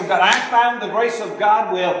grace of God. I found the grace of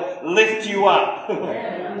God will lift you up.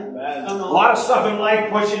 A lot of stuff in life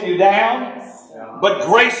pushing you down, but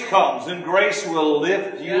grace comes and grace will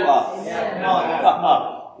lift you up.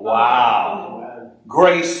 Wow.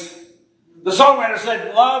 Grace. The songwriter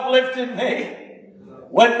said, love lifted me.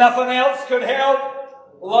 When nothing else could help,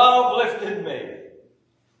 love lifted me.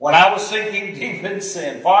 When I was sinking deep in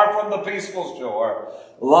sin, far from the peaceful shore,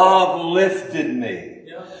 love lifted me.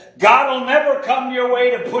 God will never come your way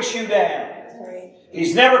to push you down.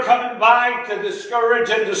 He's never coming by to discourage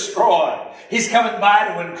and destroy. He's coming by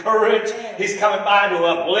to encourage. He's coming by to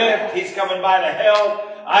uplift. He's coming by to help.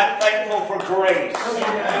 I'm thankful for grace.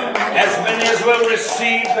 As many as will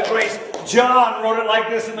receive the grace. John wrote it like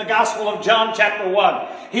this in the Gospel of John chapter 1.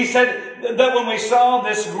 He said that when we saw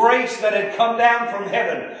this grace that had come down from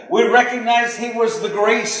heaven, we recognized He was the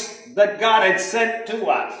grace that God had sent to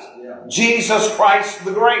us. Jesus Christ,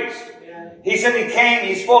 the grace. He said He came,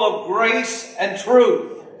 He's full of grace and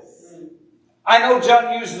truth. I know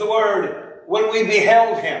John used the word when we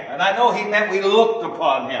beheld Him, and I know he meant we looked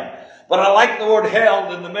upon Him. But I like the word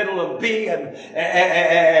held in the middle of be and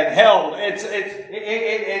held.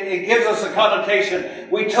 It gives us a connotation.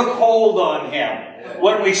 We took hold on Him.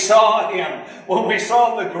 When we saw Him, when we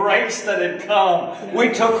saw the grace that had come,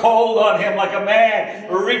 we took hold on Him like a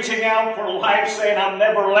man reaching out for life, saying, I'm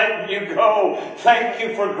never letting you go. Thank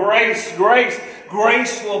you for grace. Grace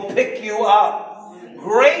will pick you up.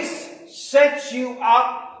 Grace sets you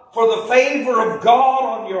up for the favor of God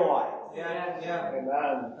on your life.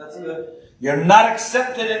 Amen. That's good. You're not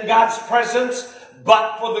accepted in God's presence,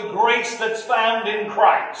 but for the grace that's found in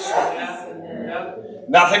Christ.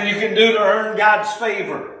 Nothing you can do to earn God's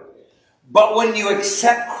favor. But when you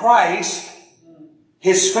accept Christ,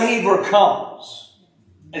 His favor comes.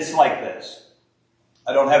 It's like this.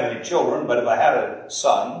 I don't have any children, but if I had a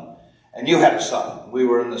son, and you had a son, we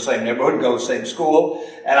were in the same neighborhood, go to the same school,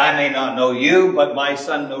 and I may not know you, but my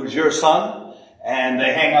son knows your son. And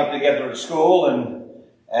they hang out together at school, and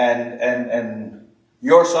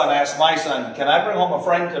your son asked my son, can I bring home a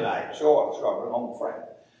friend tonight? Sure, I'll bring home a friend.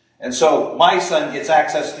 And so my son gets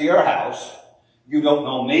access to your house. You don't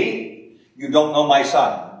know me. You don't know my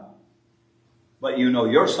son. But you know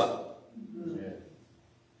your son.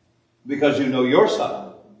 Because you know your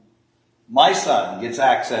son. My son gets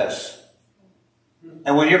access.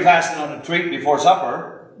 And when you're passing on a treat before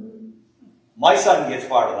supper, my son gets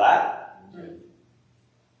part of that.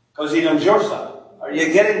 Because he knows your son. Are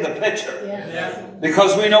you getting the picture? Yes.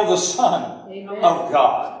 Because we know the Son of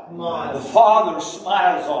God. The Father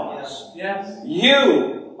smiles on us. Yes.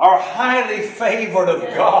 You are highly favored of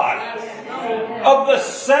God. Of the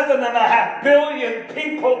 7.5 billion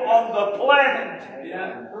people on the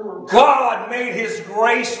planet, God made His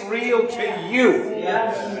grace real to you.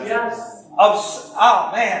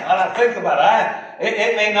 Oh man, when I think about it,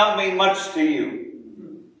 it may not mean much to you.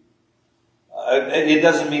 It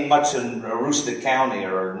doesn't mean much in Aroostook County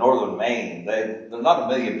or northern Maine. There's not 1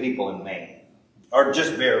 million people in Maine. Or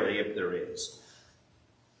just barely, if there is.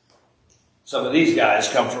 Some of these guys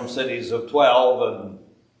come from cities of 12 and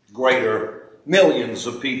greater, millions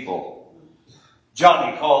of people.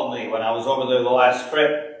 Johnny called me when I was over there the last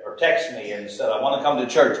trip, or texted me and said, I want to come to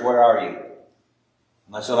church. Where are you?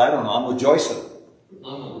 And I said, I don't know. I'm with Joycean.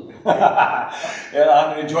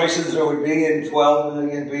 How many Joyceans there would be in 12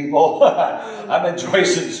 million people? I'm at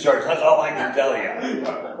Joycean's church. That's all I can tell you.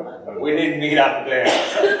 We didn't meet up there.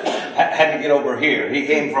 Had to get over here. He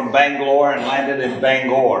came from Bangalore and landed in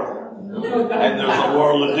Bangor. And there's a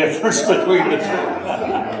world of difference between the two.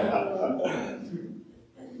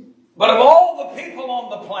 But of all the people on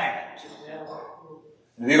the planet,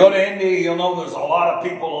 if you go to India, you'll know there's a lot of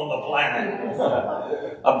people on the planet.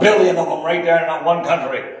 1 billion of them right there in that one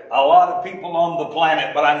country. A lot of people on the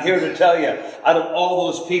planet. But I'm here to tell you, out of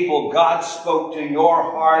all those people, God spoke to your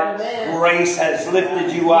heart. Amen. Grace has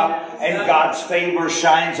lifted you up, and God's favor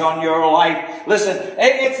shines on your life. Listen,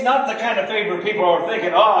 it's not the kind of favor people are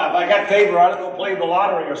thinking, oh, if I got favor, I'll go play the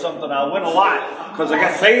lottery or something. I'll win a lot because I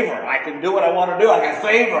got favor. I can do what I want to do. I got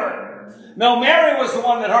favor. No, Mary was the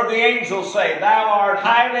one that heard the angel say, thou art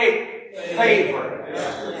highly favored.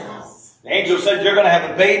 The angel said, you're going to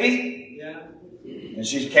have a baby. And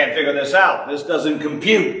she can't figure this out. This doesn't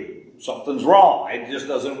compute. Something's wrong. It just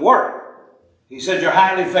doesn't work. He said, you're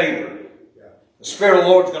highly favored. The Spirit of the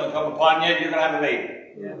Lord's going to come upon you, and you're going to have a baby.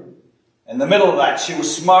 In the middle of that, she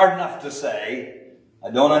was smart enough to say,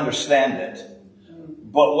 I don't understand it,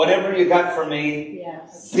 But whatever you got for me,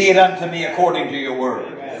 be it unto me according to your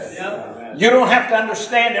word. You don't have to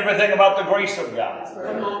understand everything about the grace of God.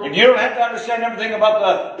 And you don't have to understand everything about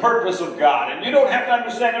the purpose of God. And you don't have to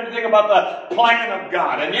understand everything about the plan of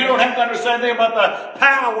God. And you don't have to understand anything about the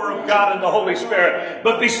power of God and the Holy Spirit.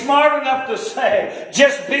 But be smart enough to say,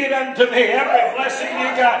 just be it unto me. Every blessing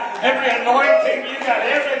you got, every anointing you got,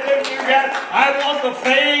 everything you got, I want the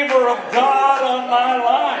favor of God on my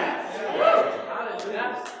life.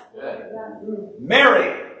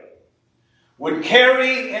 Mary would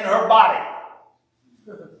carry in her body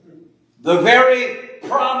the very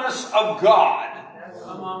promise of God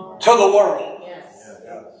to the world.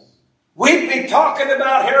 We'd be talking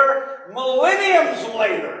about her millenniums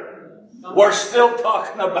later. We're still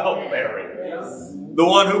talking about Mary, the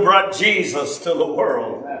one who brought Jesus to the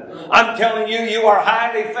world. I'm telling you, you are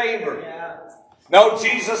highly favored. No,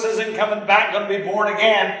 Jesus isn't coming back, going to be born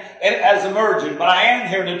again as a virgin. But I am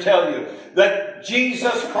here to tell you that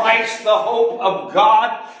Jesus Christ, the hope of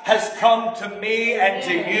God, has come to me and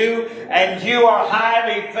to you. And you are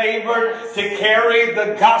highly favored to carry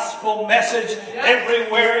the gospel message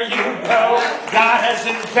everywhere you go. God has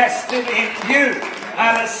invested in you.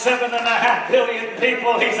 Out of 7.5 billion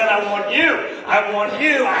people, he said, I want you, I want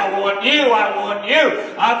you, I want you, I want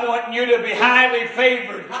you. I want you to be highly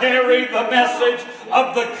favored. Carry the message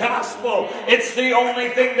of the gospel. It's the only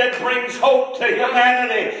thing that brings hope to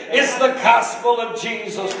humanity. It's the gospel of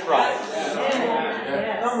Jesus Christ.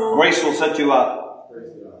 Grace will set you up.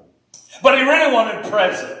 But he really wanted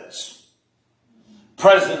presence.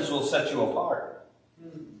 Presence will set you apart.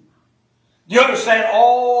 Do you understand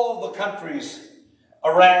all the countries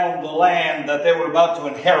around the land that they were about to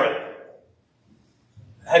inherit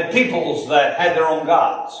had peoples that had their own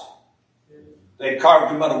gods? They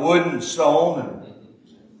carved them out of wood and stone and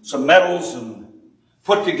some metals and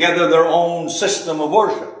put together their own system of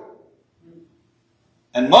worship.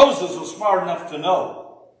 And Moses was smart enough to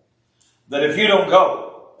know that if you don't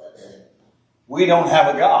go, we don't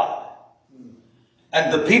have a God.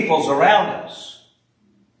 And the peoples around us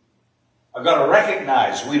are going to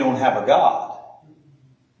recognize we don't have a God.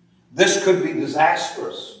 This could be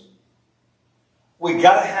disastrous. We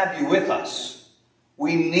got to have you with us.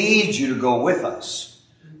 We need you to go with us.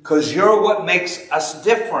 Because you're what makes us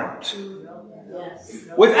different.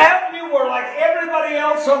 Without you, we're like everybody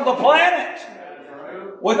else on the planet.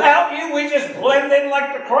 Without you, we just blend in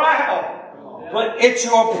like the crowd. But it's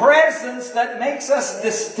your presence that makes us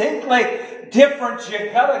distinctly different.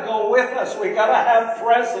 You gotta go with us. We gotta have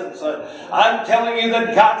presence. I'm telling you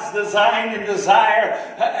that God's design and desire,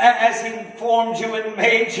 as He formed you and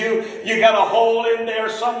made you, you got a hole in there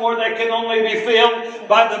somewhere that can only be filled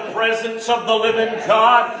by the presence of the living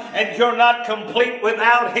God. And you're not complete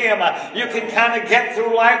without Him. You can kind of get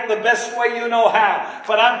through life the best way you know how.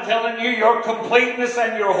 But I'm telling you, your completeness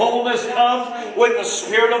and your wholeness comes when the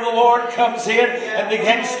Spirit of the Lord comes in and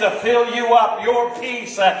begins to fill you up. Your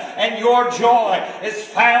peace and your joy is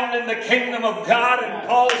found in the kingdom of God. And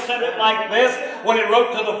Paul said it like this when he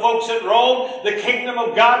wrote to the folks at Rome: the kingdom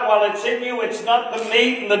of God, while it's in you, it's not the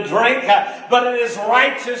meat and the drink, but it is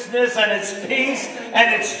righteousness and it's peace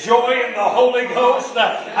and it's joy in the Holy Ghost.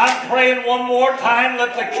 I'm praying one more time,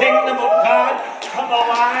 let the kingdom of God come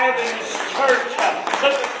alive in His church.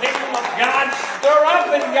 Let the kingdom of God stir up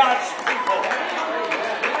in God's people.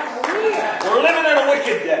 We're living in a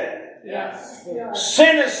wicked day.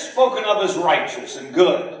 Sin is spoken of as righteous and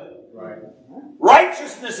good.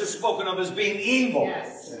 Righteousness is spoken of as being evil.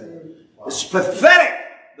 It's pathetic,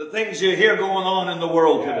 the things you hear going on in the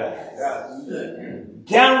world today.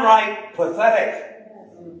 Downright pathetic.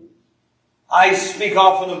 I speak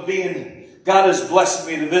often of being, God has blessed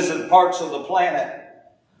me to visit parts of the planet.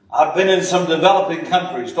 I've been in some developing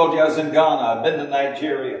countries. Told you I was in Ghana. I've been to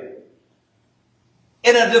Nigeria.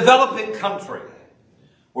 In a developing country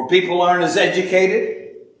where people aren't as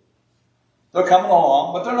educated, they're coming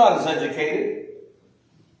along, but they're not as educated.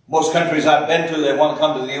 Most countries I've been to, they want to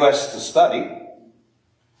come to the U.S. to study.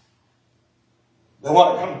 They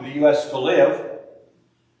want to come to the U.S. to live.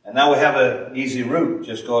 And now we have an easy route.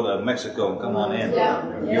 Just go to Mexico and come on in.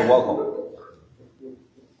 You're welcome.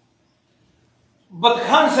 But the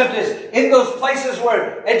concept is, in those places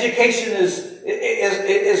where education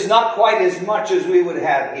is not quite as much as we would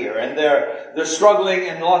have here, and they're struggling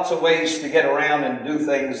in lots of ways to get around and do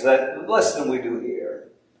things that less than we do here.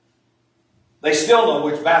 They still know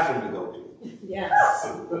which bathroom to go to. Yes.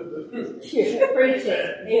 Preach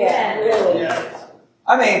it. Yeah, really. Yes.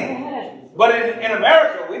 I mean, but in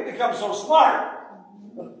America, we've become so smart,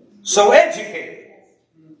 so educated.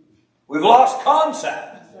 We've lost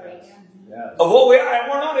concept of what we are, and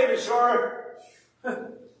we're not even sure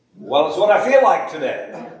Well, it's what I feel like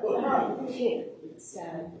today.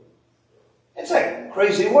 It's a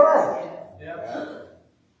crazy world.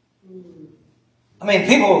 I mean,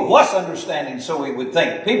 people with less understanding, so we would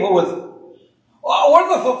think. People with,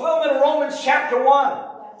 we're the fulfillment of Romans chapter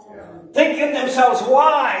 1. Thinking themselves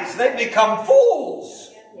wise, they become fools.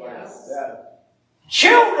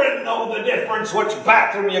 Children know the difference which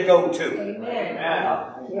bathroom you go to. Amen.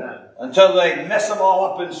 Until they mess them all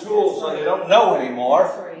up in school so they don't know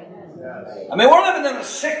anymore. I mean, we're living in a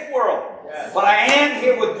sick world. But I am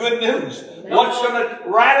here with good news. What's going to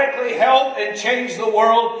radically help and change the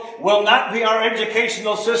world will not be our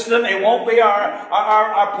educational system. It won't be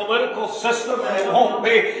our political system. And it won't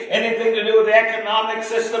be anything to do with the economic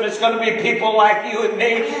system. It's going to be people like you and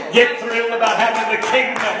me get thrilled about having the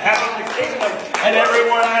kingdom. And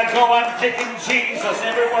everywhere I go, I'm taking Jesus.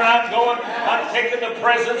 Everywhere I'm going, I'm taking the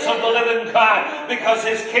presence of the living God. Because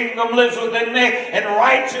His kingdom lives within me. And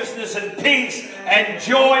righteousness and peace and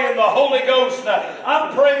joy in the Holy Ghost.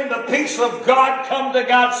 I'm praying the peace of God come to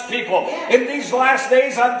God's people. In these last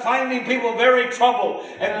days, I'm finding people very troubled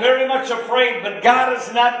and very much afraid. But God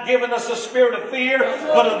has not given us a spirit of fear,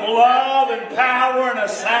 but of love and power and a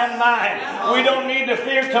sound mind. We don't need to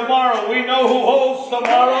fear tomorrow. We know who holds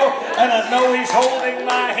tomorrow, and I know He's holding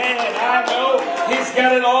my hand. I know He's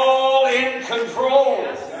got it all in control.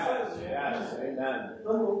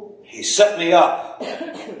 He set me up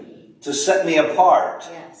to set me apart.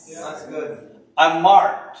 That's good. I'm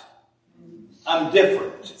marked. I'm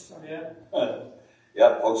different.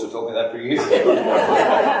 Yeah, folks have told me that for years.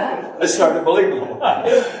 I started believing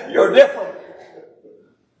them. You're different.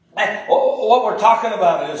 And what we're talking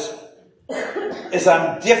about is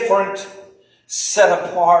I'm different, set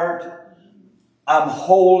apart. I'm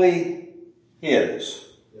wholly His.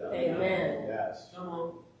 Amen. Yes.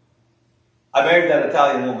 I married that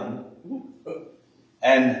Italian woman,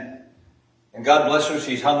 and God bless her,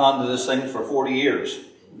 she's hung on to this thing for 40 years.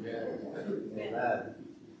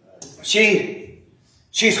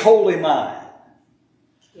 She's wholly mine.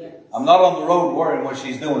 I'm not on the road worrying what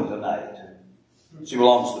she's doing tonight. She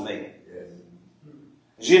belongs to me.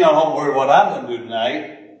 She's not home worried what I'm going to do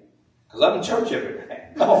tonight, because I'm in church every day.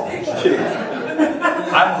 No,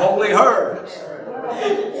 I'm wholly hers.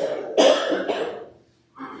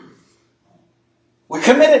 We're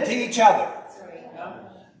committed to each other.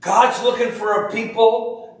 God's looking for a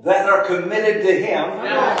people that are committed to Him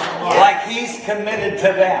like He's committed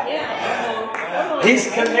to them. He's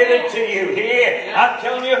committed to you. I'm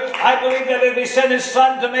telling you, I believe that if He sent His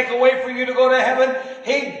Son to make a way for you to go to heaven,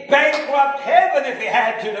 He'd bankrupt heaven if He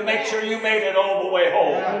had to make sure you made it all the way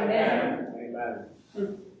home.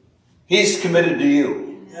 Amen. He's committed to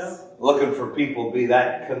you. Looking for people to be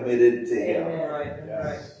that committed to Him.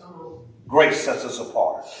 Grace sets us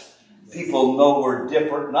apart. People know we're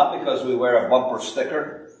different, not because we wear a bumper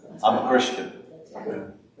sticker. I'm a Christian.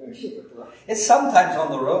 It's sometimes on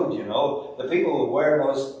the road, you know, the people who wear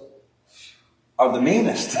those are the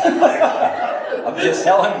meanest. I'm just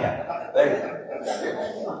telling you.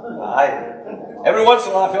 Every once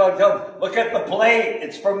in a while I feel like telling them, look at the plate.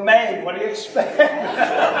 It's from Maine. What do you expect?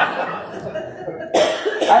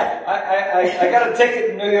 I got a ticket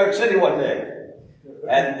in New York City one day.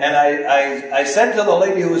 And I said to the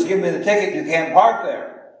lady who was giving me the ticket, you can't park there.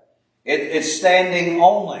 It's standing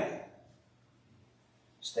only.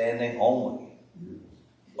 Standing only.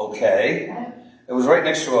 Okay. It was right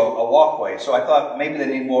next to a walkway. So I thought maybe they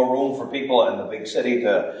need more room for people in the big city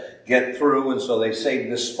to get through. And so they saved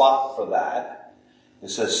this spot for that. It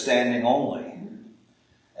says standing only.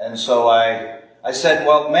 And so I said,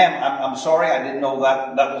 well, ma'am, I'm sorry. I didn't know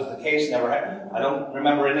that was the case. I don't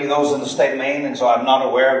remember any of those in the state of Maine, and so I'm not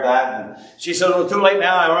aware of that. And she said, well, too late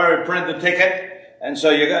now. I already printed the ticket. And so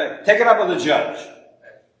you got to take it up with the judge.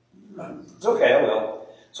 It's okay, I will.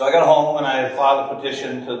 So I got home and I filed a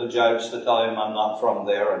petition to the judge to tell him I'm not from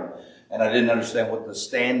there. And I didn't understand what the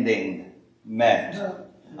standing meant.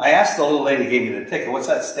 I asked the little lady who gave me the ticket, what's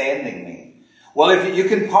that standing mean? Well, if you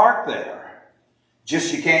can park there,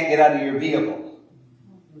 just you can't get out of your vehicle.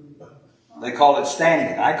 They call it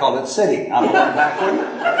standing. I call it sitting. I'm going backward.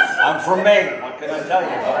 I'm from Maine. What can I tell you?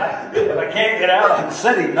 If I can't get out, I'm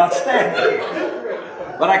sitting, not standing.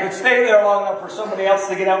 But I could stay there long enough for somebody else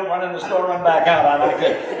to get out and run in the store, run back out. And I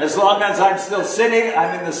could, as long as I'm still sitting,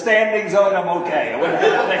 I'm in the standing zone, I'm okay. I wouldn't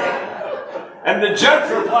get a ticket. And the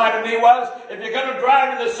judge reply to me was, if you're going to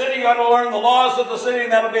drive in the city, you ought to learn the laws of the city,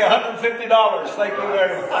 and that'll be $150. Thank you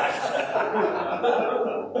very much.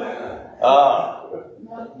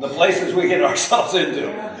 The places we get ourselves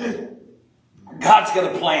into. God's got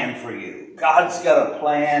a plan for you. God's got a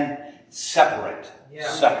plan separate.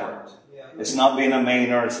 Separate. It's not being a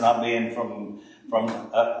Mainer. It's not being from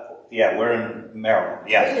we're in Maryland.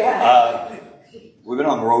 Yeah. We've been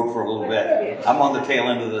on the road for a little bit. I'm on the tail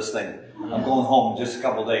end of this thing. I'm going home in just a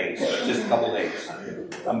couple days.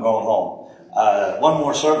 I'm going home. One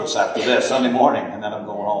more service after this, Sunday morning, and then I'm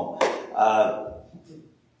going home.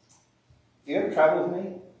 You ever travel with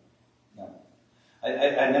me? No.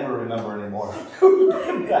 I never remember anymore. Who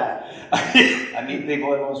did that? I meet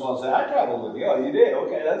people every once in a while and say, I traveled with you. Oh, you did?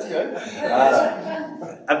 Okay, that's good.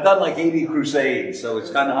 I've done like 80 crusades, so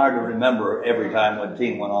it's kind of hard to remember every time one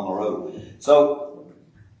team went on the road. So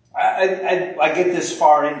I get this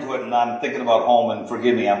far into it and I'm thinking about home, and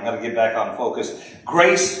forgive me, I'm going to get back on focus.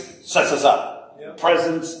 Grace sets us up. Yep.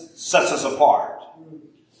 Presence sets us apart.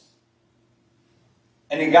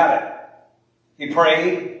 And he got it. He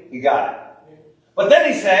prayed, he got it. But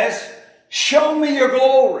then he says, show me your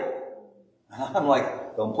glory. I'm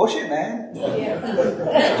like, don't push it, man.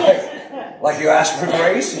 like you asked for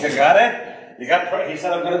grace, you got it. He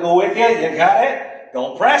said, I'm going to go with you, you got it.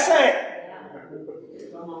 Don't press it.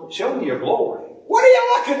 Show me your glory. What are you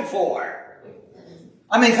looking for?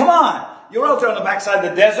 I mean, come on. You were out there on the backside of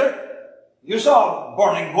the desert. You saw a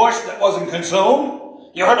burning bush that wasn't consumed.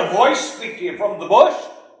 You heard a voice speak to you from the bush.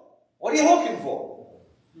 What are you looking for?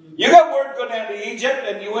 You got word go down to Egypt,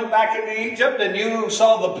 and you went back into Egypt, and you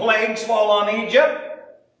saw the plagues fall on Egypt.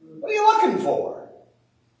 What are you looking for?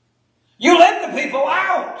 You led the people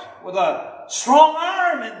out with a strong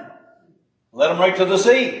arm and led them right to the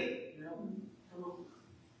sea.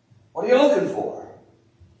 What are you looking for?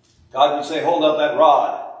 God would say, hold out that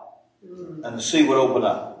rod, and the sea would open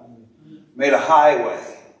up. Made a highway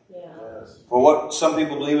for what some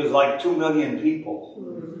people believe is like 2 million people.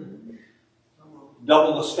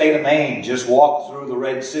 Double the state of Maine just walked through the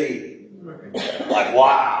Red Sea. Like,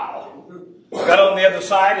 wow. Got on the other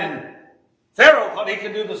side, and Pharaoh thought he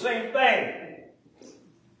could do the same thing.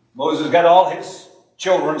 Moses got all his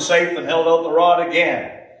children safe and held out the rod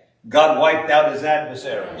again. God wiped out his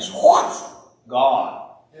adversaries. What?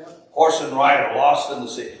 Gone. Horse and rider lost in the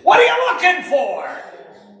sea. What are you looking for?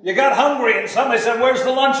 You got hungry and somebody said, where's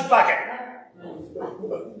the lunch bucket?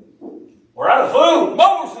 We're out of food.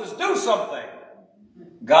 Moses, do something.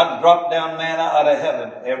 God dropped down manna out of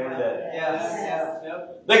heaven every day.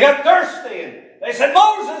 They got thirsty and they said,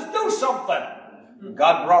 Moses, do something.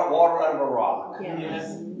 God brought water out of a rock.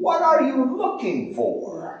 What are you looking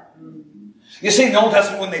for? You see, in the Old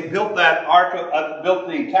Testament, when they built that ark, built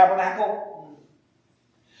the tabernacle,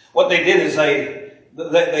 what they did is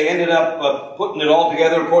they ended up putting it all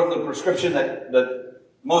together according to the prescription that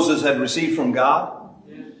Moses had received from God.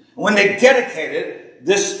 When they dedicated,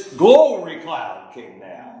 this glory cloud came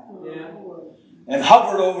down and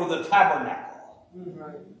hovered over the tabernacle.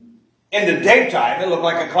 In the daytime, it looked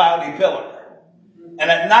like a cloudy pillar.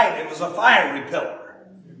 And at night, it was a fiery pillar.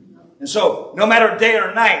 And so, no matter day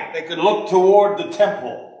or night, they could look toward the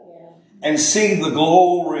temple and see the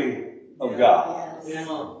glory of God.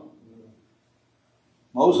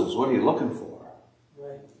 Moses, what are you looking for?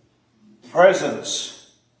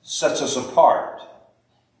 Presence sets us apart,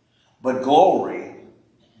 but glory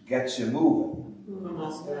gets you moving.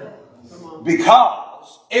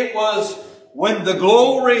 Because it was when the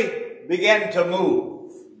glory began to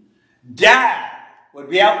move. Dad would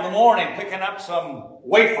be out in the morning picking up some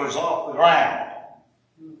wafers off the ground.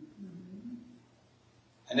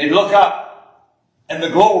 And he'd look up, and the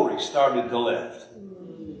glory started to lift.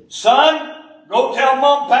 Son, go tell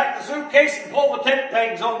Mom pack the suitcase and pull the tent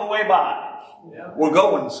pegs on the way by. We're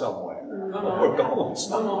going somewhere. We're going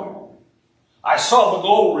somewhere. I saw the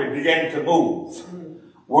glory begin to move.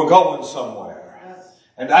 We're going somewhere.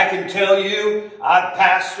 And I can tell you, I've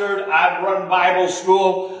pastored, I've run Bible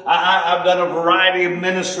school, I've done a variety of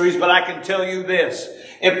ministries, but I can tell you this.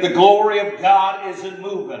 If the glory of God isn't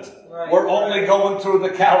moving, we're only going through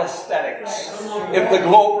the calisthenics. If the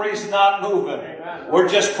glory's not moving, we're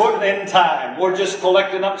just putting in time. We're just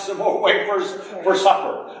collecting up some more wafers for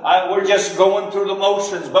supper. We're just going through the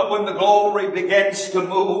motions. But when the glory begins to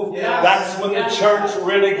move, that's when the church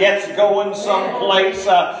really gets going someplace.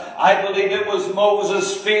 I believe it was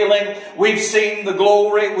Moses' feeling. We've seen the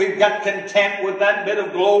glory. We've got content with that bit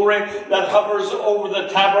of glory that hovers over the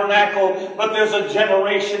tabernacle. But there's a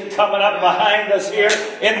generation coming up behind us here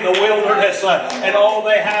in the wilderness. And all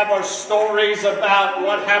they have are stories about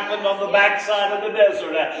what happened on the backside of the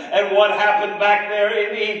desert. And what happened back there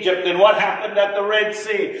in Egypt. And what happened at the Red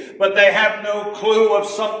Sea. But they have no clue of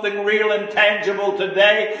something real and tangible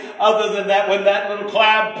today. Other than that, when that little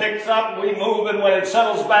cloud picks up, we move. And when it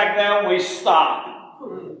settles back down, we stop.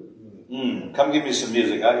 Come give me some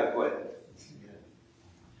music. I gotta quit.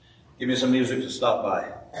 Give me some music to stop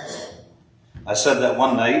by. I said that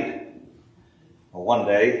one night, or one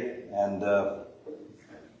day, and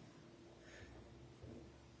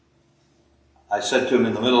I said to him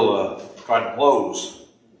in the middle of trying to close,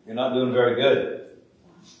 "You're not doing very good.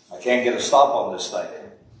 I can't get a stop on this thing.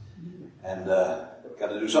 And got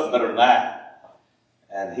to do something better than that."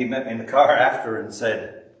 And he met me in the car after and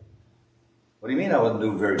said, "What do you mean I wasn't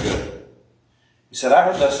doing very good?" He said, "I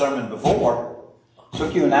heard that sermon before. It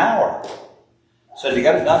took you an hour." Said, "You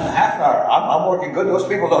got it done in half an hour." I'm working good. Those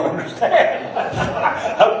people don't understand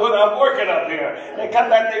how good I'm working up here. They cut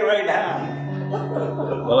that thing right down.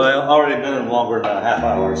 Well, I've already been in longer than a half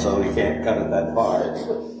hour, so you can't cut it that far.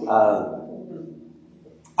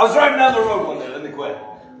 I was driving down the road one day. Let me quit.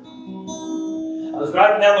 I was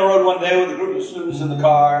driving down the road one day with a group of students in the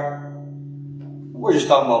car. We're just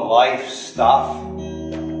talking about life stuff.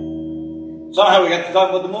 Somehow we got to talk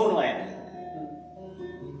about the moon landing.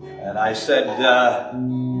 And I said, that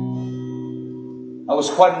was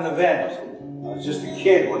quite an event. I was just a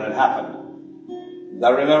kid when it happened. I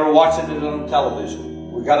remember watching it on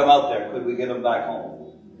television. We got him out there. Could we get him back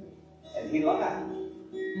home? And he laughed.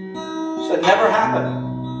 He said, "Never happened."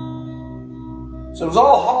 So it was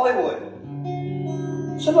all Hollywood.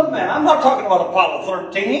 I said, "Look, man, I'm not talking about Apollo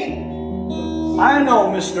 13. I know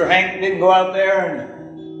Mr. Hank didn't go out there and...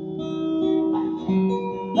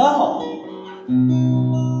 No.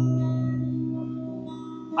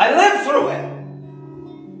 I lived through it."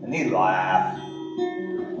 And he laughed.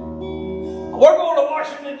 "We're going to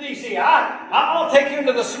Washington, D.C. I'll take you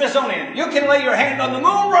to the Smithsonian. You can lay your hand on the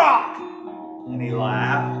moon rock." And he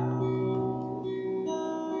laughed.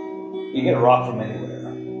 You get a rock from anywhere.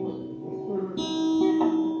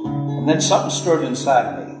 And then something stirred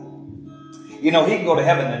inside me. You know, he can go to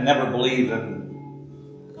heaven and never believe in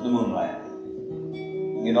the moon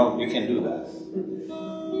landing. You know, you can't do that.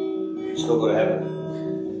 You still go to heaven.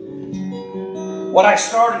 What I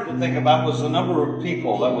started to think about was the number of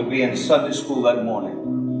people that would be in Sunday school that morning.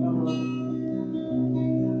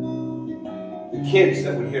 The kids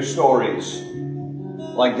that would hear stories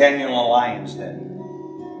like Daniel and the Lion's Den.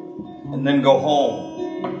 And then go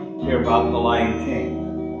home, hear about the Lion King.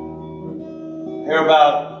 Hear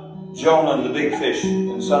about Jonah and the big fish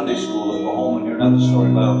in Sunday school, and go home and hear another story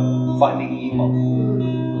about finding Nemo.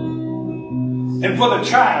 And for the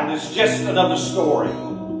child, it's just another story.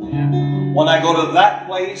 When I go to that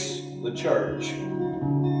place, the church,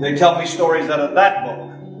 they tell me stories out of that book.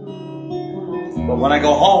 But when I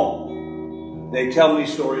go home, they tell me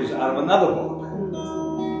stories out of another book.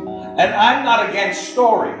 And I'm not against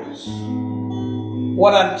stories.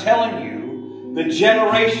 What I'm telling you, the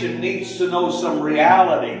generation needs to know some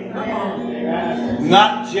reality.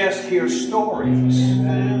 Not just hear stories.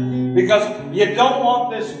 Because you don't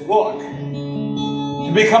want this book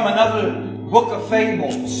to become another book of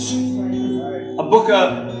fables. A book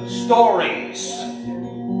of stories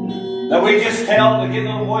that we just tell to get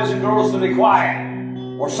little boys and girls to be quiet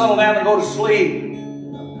or settle down and go to sleep.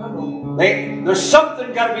 There's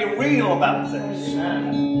something got to be real about this.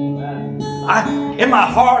 In my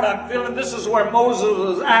heart, I'm feeling this is where Moses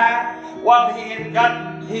was at. While he had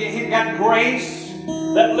got grace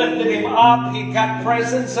that lifted him up, he got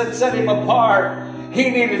presence that set him apart. He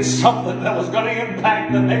needed something that was going to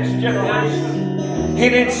impact the next generation. He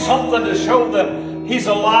needed something to show them he's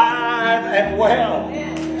alive and well.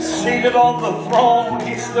 Seated on the throne,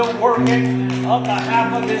 he's still working on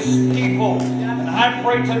behalf of his people. And I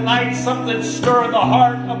pray tonight something stir in the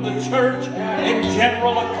heart of the church in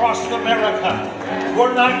general across America.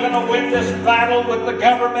 We're not going to win this battle with the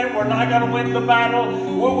government. We're not going to win the battle.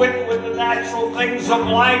 We'll win with the natural things of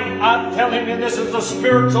life. I'm telling you, this is a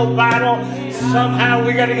spiritual battle. Somehow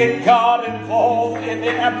we got to get God involved in the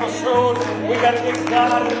episode. We got to get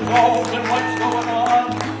God involved in what's going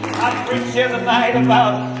on. I preached here tonight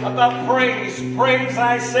about praise. Praise,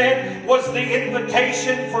 I said, was the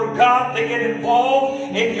invitation for God to get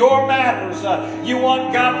involved in your matters. You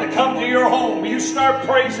want God to come to your home. You start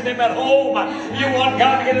praising Him at home. You want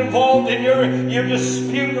God to get involved in your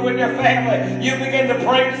dispute with your family. You begin to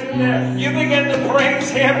praise Him there. You begin to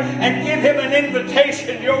praise Him and give Him an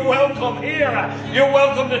invitation. You're welcome here. You're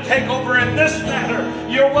welcome to take over in this matter.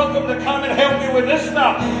 You're welcome to come and help me with this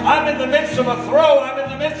stuff. I'm in the midst of a throw. I'm in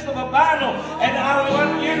the midst of a battle, and I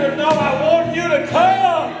want you to know, I want you to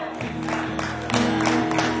come.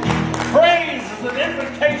 Praise is an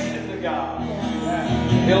invitation to God.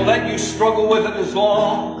 He'll let you struggle with it as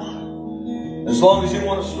long as you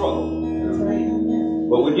want to struggle.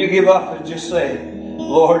 But when you give up and just say,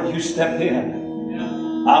 Lord, you step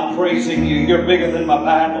in. I'm praising you. You're bigger than my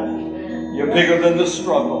battle. You're bigger than the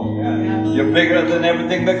struggle. You're bigger than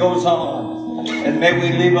everything that goes on. And may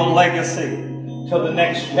we leave a legacy to the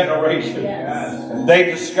next generation. And they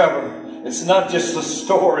discover it's not just a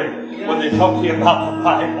story when they talk to you about the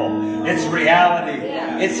Bible. It's reality.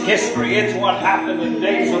 It's history. It's what happened in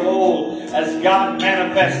days of old as God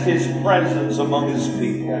manifests His presence among His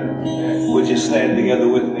people. Would you stand together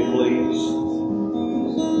with me, please?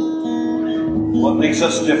 What makes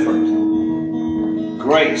us different?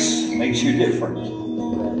 Grace makes you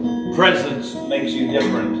different. Presence makes you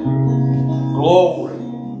different. Glory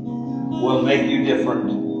will make you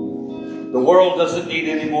different. The world doesn't need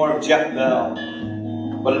any more of Jeff Bell,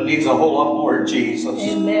 but it needs a whole lot more of Jesus.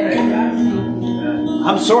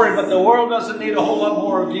 I'm sorry, but the world doesn't need a whole lot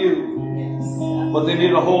more of you, but they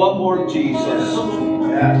need a whole lot more of Jesus.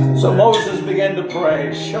 So Moses began to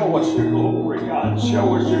pray, show us your glory, God,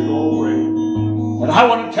 show us your glory. And I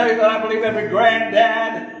want to tell you that I believe every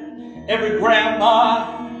granddad, every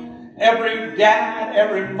grandma, every dad,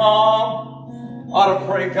 every mom ought to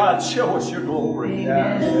pray, God, show us your glory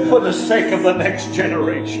for the sake of the next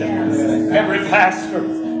generation. Every pastor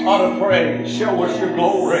ought to pray, show us your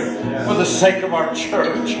glory for the sake of our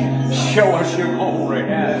church. Show us your glory.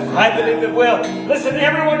 I believe it will. Listen,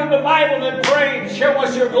 everyone in the Bible that prayed, show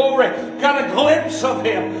us your glory, got a glimpse of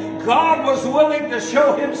Him. God was willing to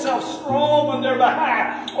show Himself strong on their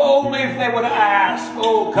behalf, only if they would ask.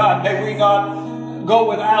 Oh God, may we not go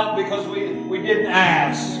without because we didn't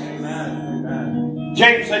ask.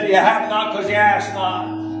 James said, you have not because you ask not.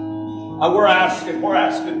 We're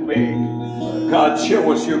asking big. God,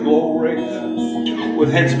 show us your glory. With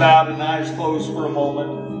heads bowed and eyes closed for a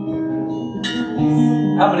moment.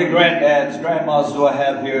 How many granddads, grandmas do I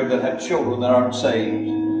have here that have children that aren't saved?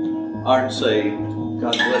 Aren't saved.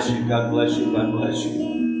 God bless you, God bless you, God bless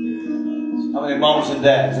you. How many moms and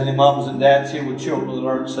dads? Any moms and dads here with children that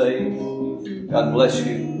aren't saved? God bless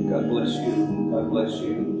you, God bless you, God bless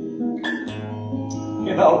you.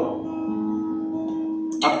 You know,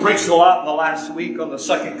 I preached a lot in the last week on the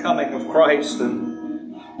second coming of Christ,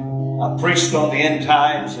 and I preached on the end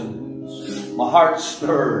times, and my heart's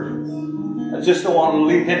stirred. I just don't want to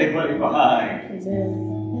leave anybody behind.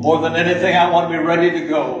 More than anything, I want to be ready to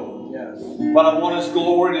go. But I want His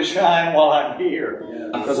glory to shine while I'm here,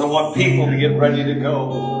 because I want people to get ready to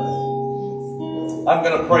go. I'm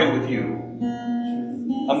going to pray with you.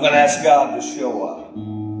 I'm going to ask God to show up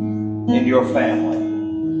in your family.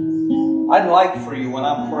 I'd like for you, when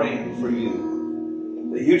I'm praying for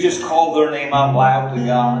you, that you just call their name out loud to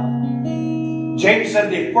God. James said,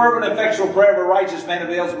 the fervent, effectual prayer of a righteous man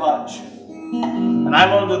avails much. And I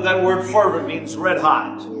learned that word fervent means red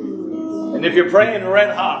hot. And if you're praying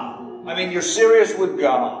red hot, I mean you're serious with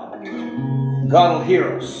God, God will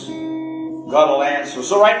hear us. God will answer.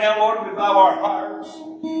 So right now, Lord, we bow our hearts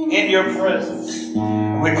in your presence.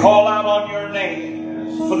 We call out on your name.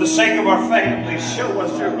 For the sake of our family, show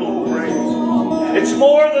us your glory. It's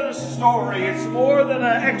more than a story. It's more than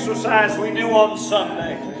an exercise we do on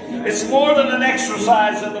Sunday. It's more than an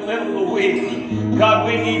exercise in the middle of the week. God,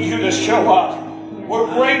 we need you to show up. We're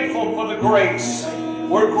grateful for the grace.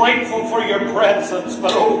 We're grateful for your presence.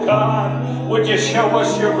 But oh God, would you show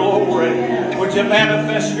us your glory? Would you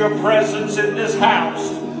manifest your presence in this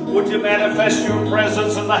house? Would you manifest your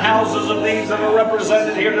presence in the houses of these that are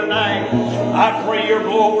represented here tonight? I pray your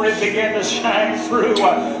glory begin to shine through.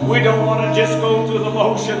 We don't want to just go through the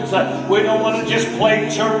motions. We don't want to just play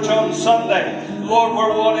church on Sunday. Lord,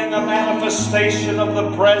 we're wanting a manifestation of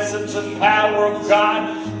the presence and power of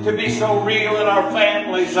God to be so real in our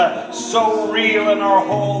families, so real in our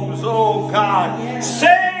homes. Oh God,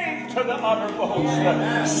 save to the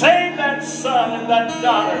uttermost. Save that son and that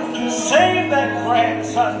daughter. Save that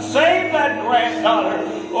grandson. Save that granddaughter.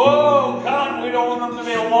 Oh God, we don't want them to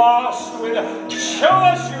be lost. Show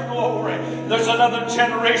us your glory. There's another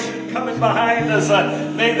generation coming behind us.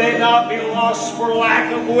 May they not be lost for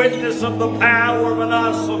lack of witness of the power of an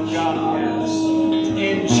awesome God.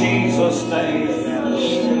 In Jesus' name.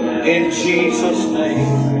 In Jesus' name.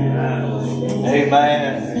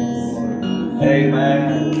 Amen.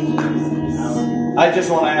 Amen. I just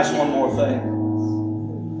want to ask one more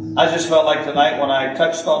thing. I just felt like tonight when I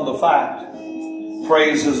touched on the fact,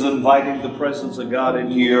 praise is inviting the presence of God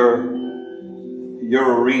into your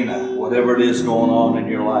arena, whatever it is going on in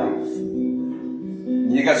your life.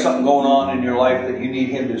 You got something going on in your life that you need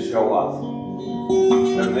Him to show up.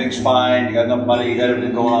 Everything's fine, you got enough money, you got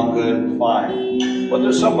everything going on good, fine. But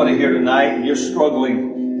there's somebody here tonight and you're struggling.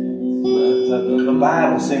 The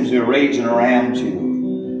battle seems to be raging around you.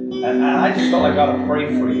 And I just felt like I ought to pray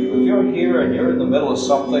for you. If you're here and you're in the middle of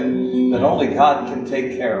something that only God can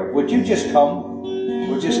take care of, would you just come?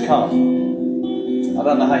 Would you just come? I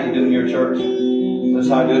don't know how you do in your church. That's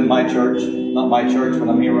how I do it in my church. Not my church, but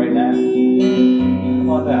I'm here right now. Come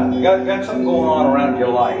on down. You got something going on around your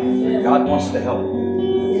life. God wants to help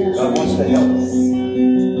you. God wants to help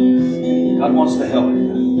you. God wants to help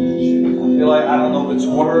you. I feel like I don't know if it's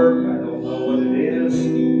work. I don't know what it is.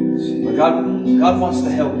 But God wants to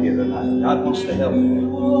help you tonight. God wants to help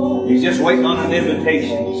you. He's just waiting on an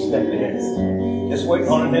invitation to step in. Just waiting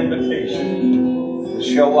on an invitation to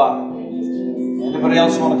show up. Anybody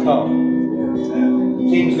else want to come? The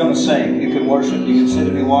team's going to sing. You can worship. You can sit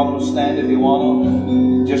if you want to, stand if you want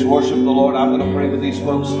to. Just worship the Lord. I'm going to pray with these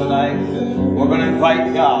folks tonight. We're going to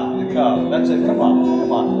invite God to come. That's it. Come on.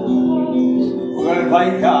 Come on. We're going to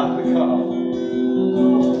invite God to come.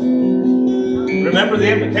 Remember, the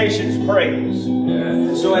invitation's praise.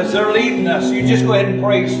 So as they're leading us, you just go ahead and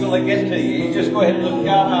praise till they get to you. You just go ahead and lift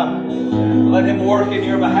God up. Let Him work in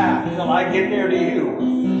your behalf till I get there to you.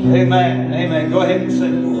 Amen. Amen. Go ahead and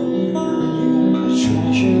sing.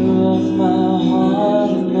 Treasure of my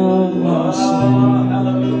heart and of my soul.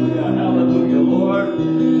 Hallelujah. Hallelujah, Lord.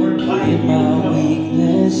 In my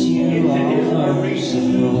weakness, you are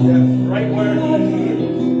merciful. Right where He is.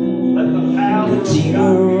 Let the power of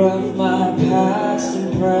Redeemer of my past and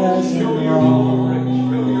present wrong.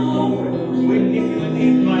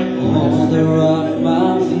 Holder of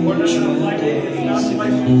my future days.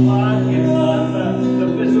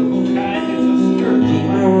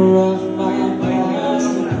 Redeemer of my past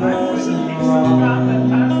and present wrong.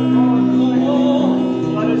 Holder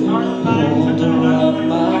of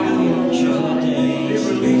my future days.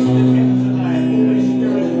 Your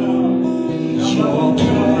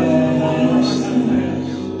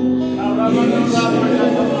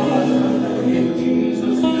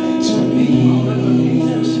presence to me.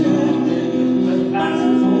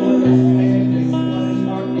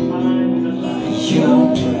 Your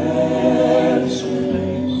presence is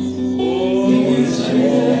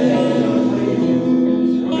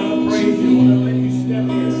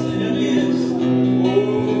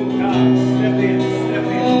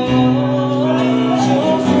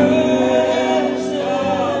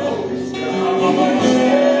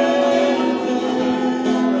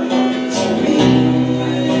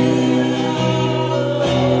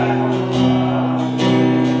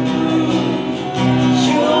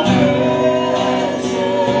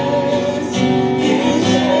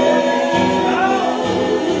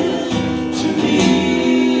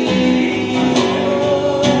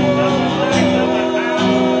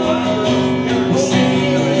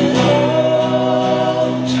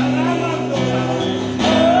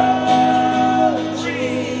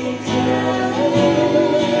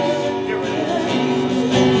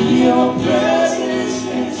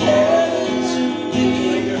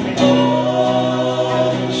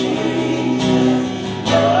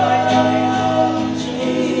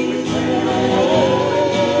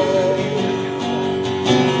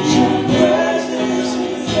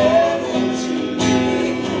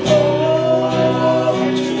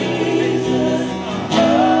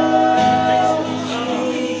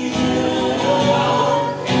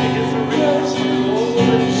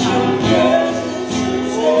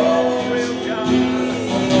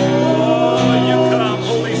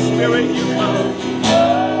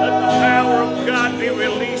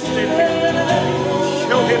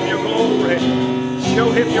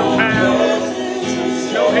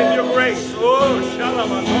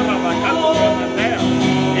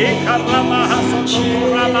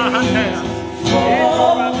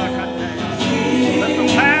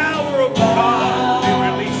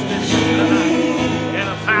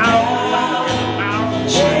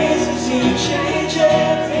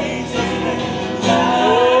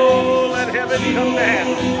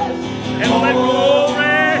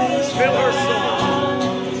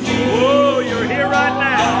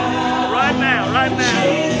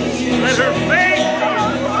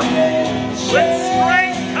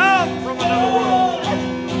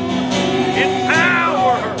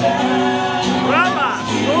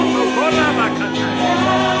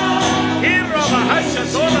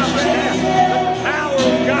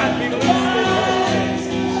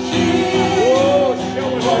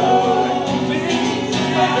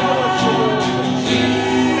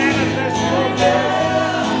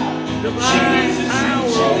divine power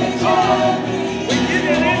of God. We give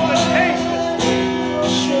you an invitation.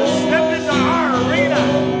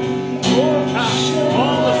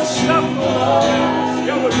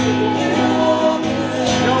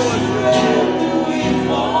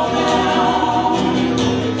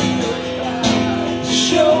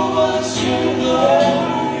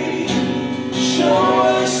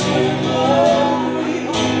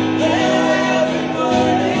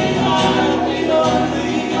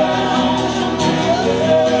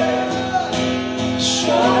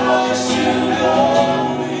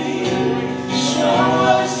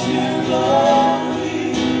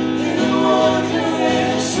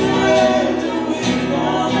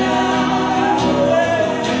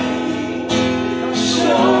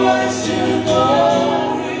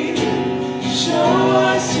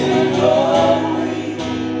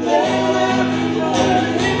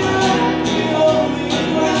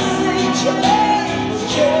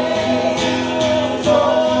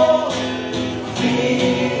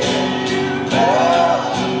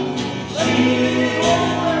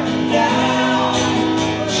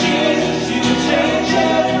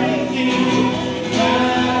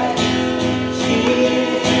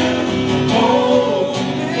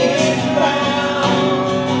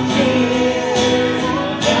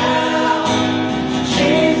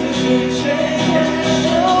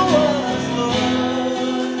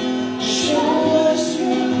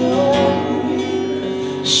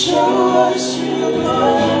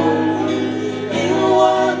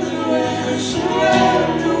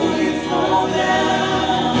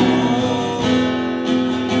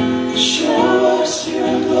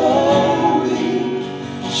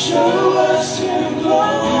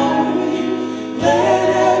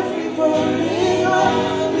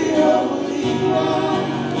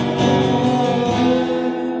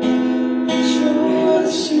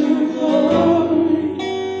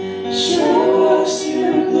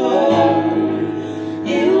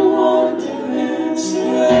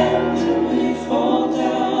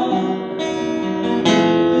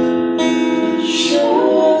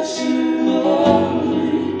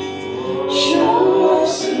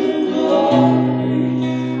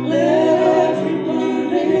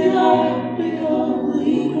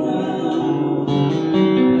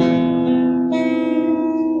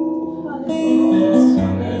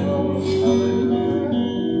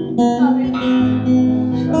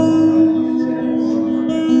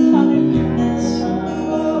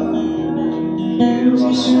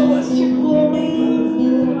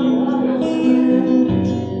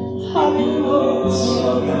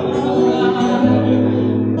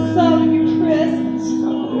 Cloud of your presence.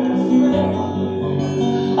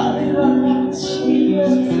 Hallelujah,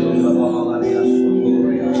 Jesus.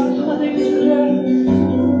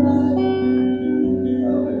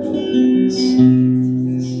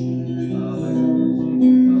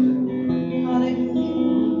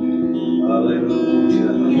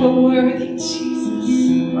 You are worthy, Jesus.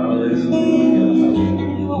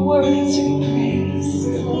 You are worthy to be praised.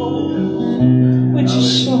 Would you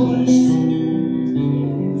show us?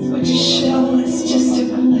 Would you show us just a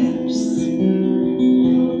glimpse?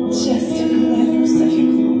 Just a glimpse of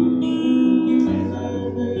your glory.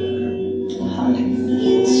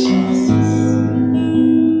 Hallelujah, Jesus.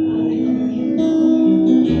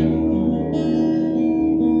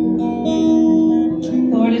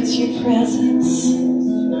 Lord, it's your presence.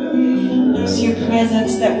 It's your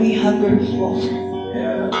presence that we hunger for.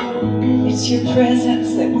 It's your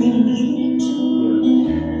presence that we need.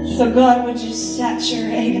 So God, would you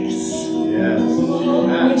saturate us?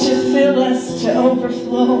 Would you fill us to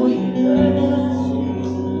overflowing?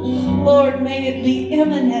 Lord, may it be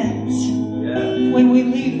imminent when we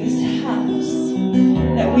leave this house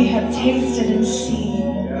that we have tasted and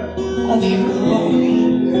seen of your glory.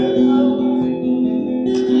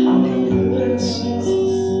 Hallelujah,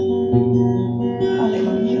 Jesus.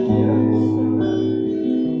 Hallelujah.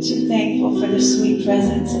 Too thankful for the sweet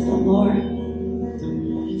presence of the Lord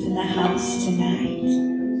that's in the house tonight.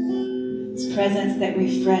 It's presence that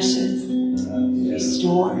refreshes,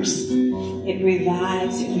 restores, it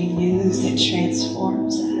revives, it renews, it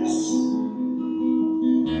transforms us.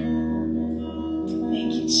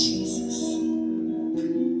 Thank you, Jesus.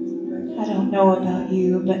 I don't know about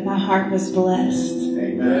you, but my heart was blessed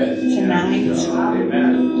tonight.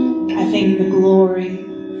 I think the glory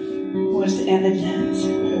was evident.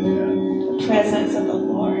 The presence of the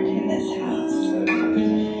Lord in this house.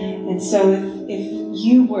 And so if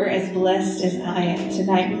you were as blessed as I am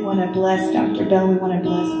tonight, we want to bless Dr. Bell. We want to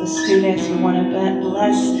bless the students. We want to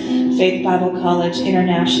bless Faith Bible College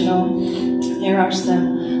International. There are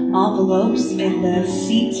some envelopes in the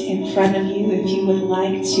seat in front of you. If you would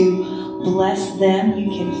like to bless them,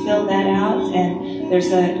 you can fill that out, and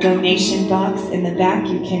there's a donation box in the back.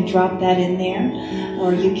 You can drop that in there,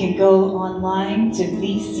 or you can go online to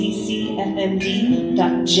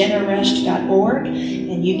vccfmd.generesh.org,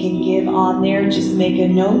 and you can give on there. Just make a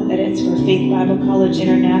note that it's for Faith Bible College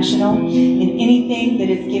International, and anything that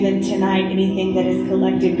is given tonight, anything that is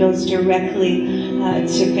collected, goes directly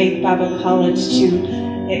to Faith Bible College to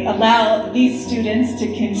allow these students to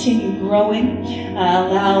continue growing,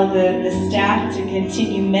 allow the staff to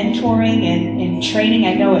continue mentoring and training.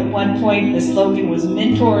 I know at one point the slogan was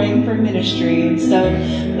mentoring for ministry, and so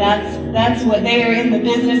that's what they are in the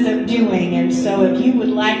business of doing. And so if you would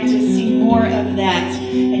like to see more of that,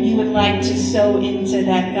 and you would like to sow into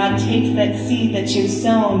that, God takes that seed that you've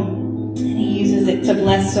sown and He uses it to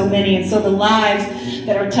bless so many. And so the lives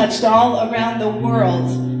that are touched all around the world,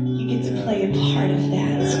 you get to play a part of that.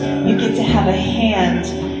 You get to have a hand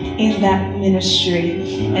in that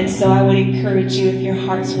ministry. And so I would encourage you, if your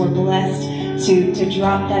hearts were blessed, to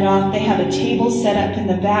drop that off. They have a table set up in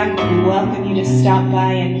the back. We welcome you to stop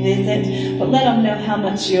by and visit. But let them know how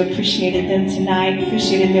much you appreciated them tonight,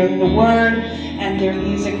 appreciated the word and their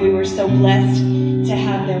music. We were so blessed to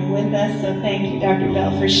have them with us. So thank you, Dr.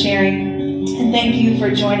 Bell, for sharing. And thank you for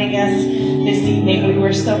joining us this evening. We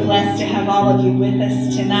were so blessed to have all of you with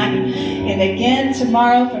us tonight. And again,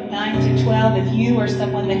 tomorrow from 9 to 12, if you or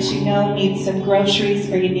someone that you know needs some groceries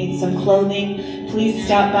or you need some clothing, please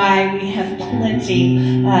stop by. We have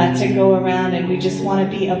plenty to go around, and we just want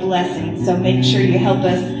to be a blessing. So make sure you help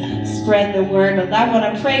us spread the word. But I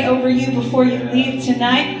want to pray over you before you leave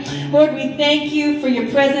tonight. Lord, we thank you for your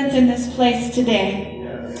presence in this place today.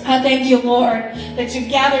 I thank you, Lord, that you've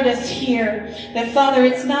gathered us here. That, Father,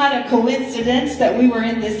 it's not a coincidence that we were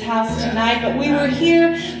in this house tonight, but we were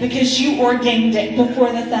here because you ordained it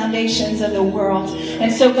before the foundations of the world.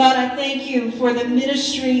 And so, God, I thank you for the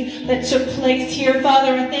ministry that took place here.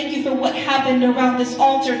 Father, I thank you for what happened around this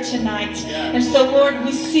altar tonight. And so, Lord,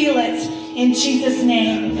 we seal it in Jesus'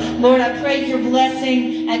 name. Lord, I pray your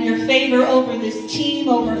blessing and your favor over this team,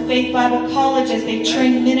 over Faith Bible College as they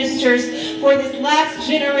train ministers for this last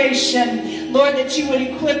generation. Lord, that you would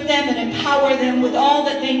equip them and empower them with all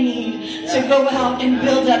that they need to go out and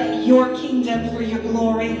build up your kingdom for your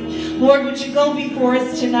glory. Lord, would you go before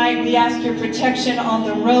us tonight? We ask your protection on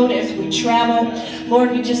the road as we travel.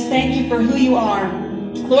 Lord, we just thank you for who you are.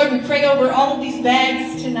 Lord, we pray over all of these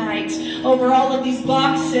bags tonight, over all of these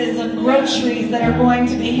boxes of groceries that are going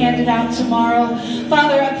to be handed out tomorrow.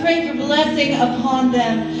 Father, I pray your blessing upon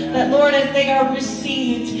them, that, Lord, as they are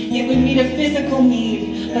received, it would meet a physical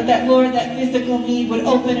need, but that, Lord, that physical need would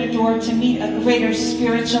open a door to meet a greater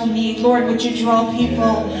spiritual need. Lord, would you draw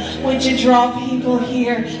people? Would you draw people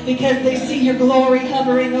here because they see your glory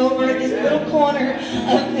hovering over this little corner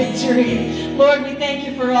of victory? Lord, we thank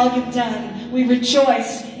you for all you've done. We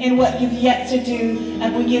rejoice in what you've yet to do,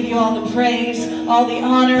 and we give you all the praise, all the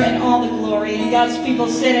honor, and all the glory. And God's people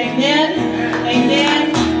said amen,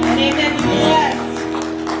 amen, and amen. Be blessed.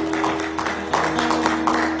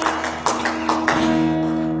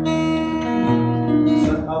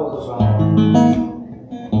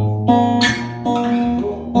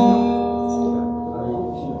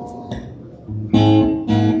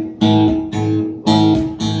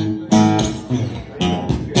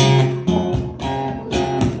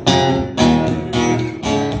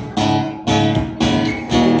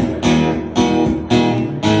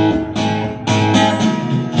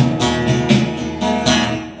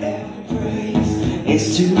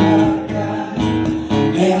 It's to our God.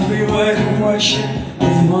 Every word of worship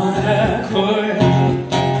with one accord.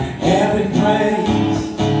 Every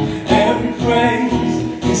praise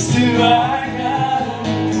is to our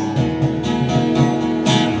God.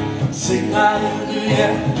 Sing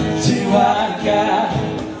hallelujah to our God.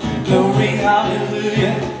 Glory,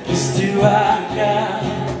 hallelujah is to our God.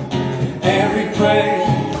 Every praise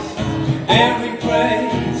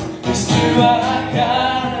is to our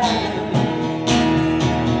God.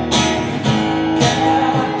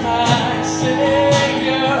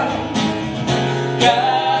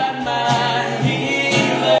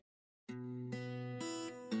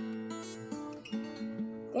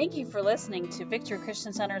 Thank you for listening to Victory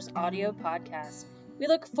Christian Center's audio podcast. We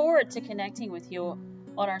look forward to connecting with you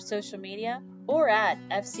on our social media or at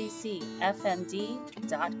fccfmd.com.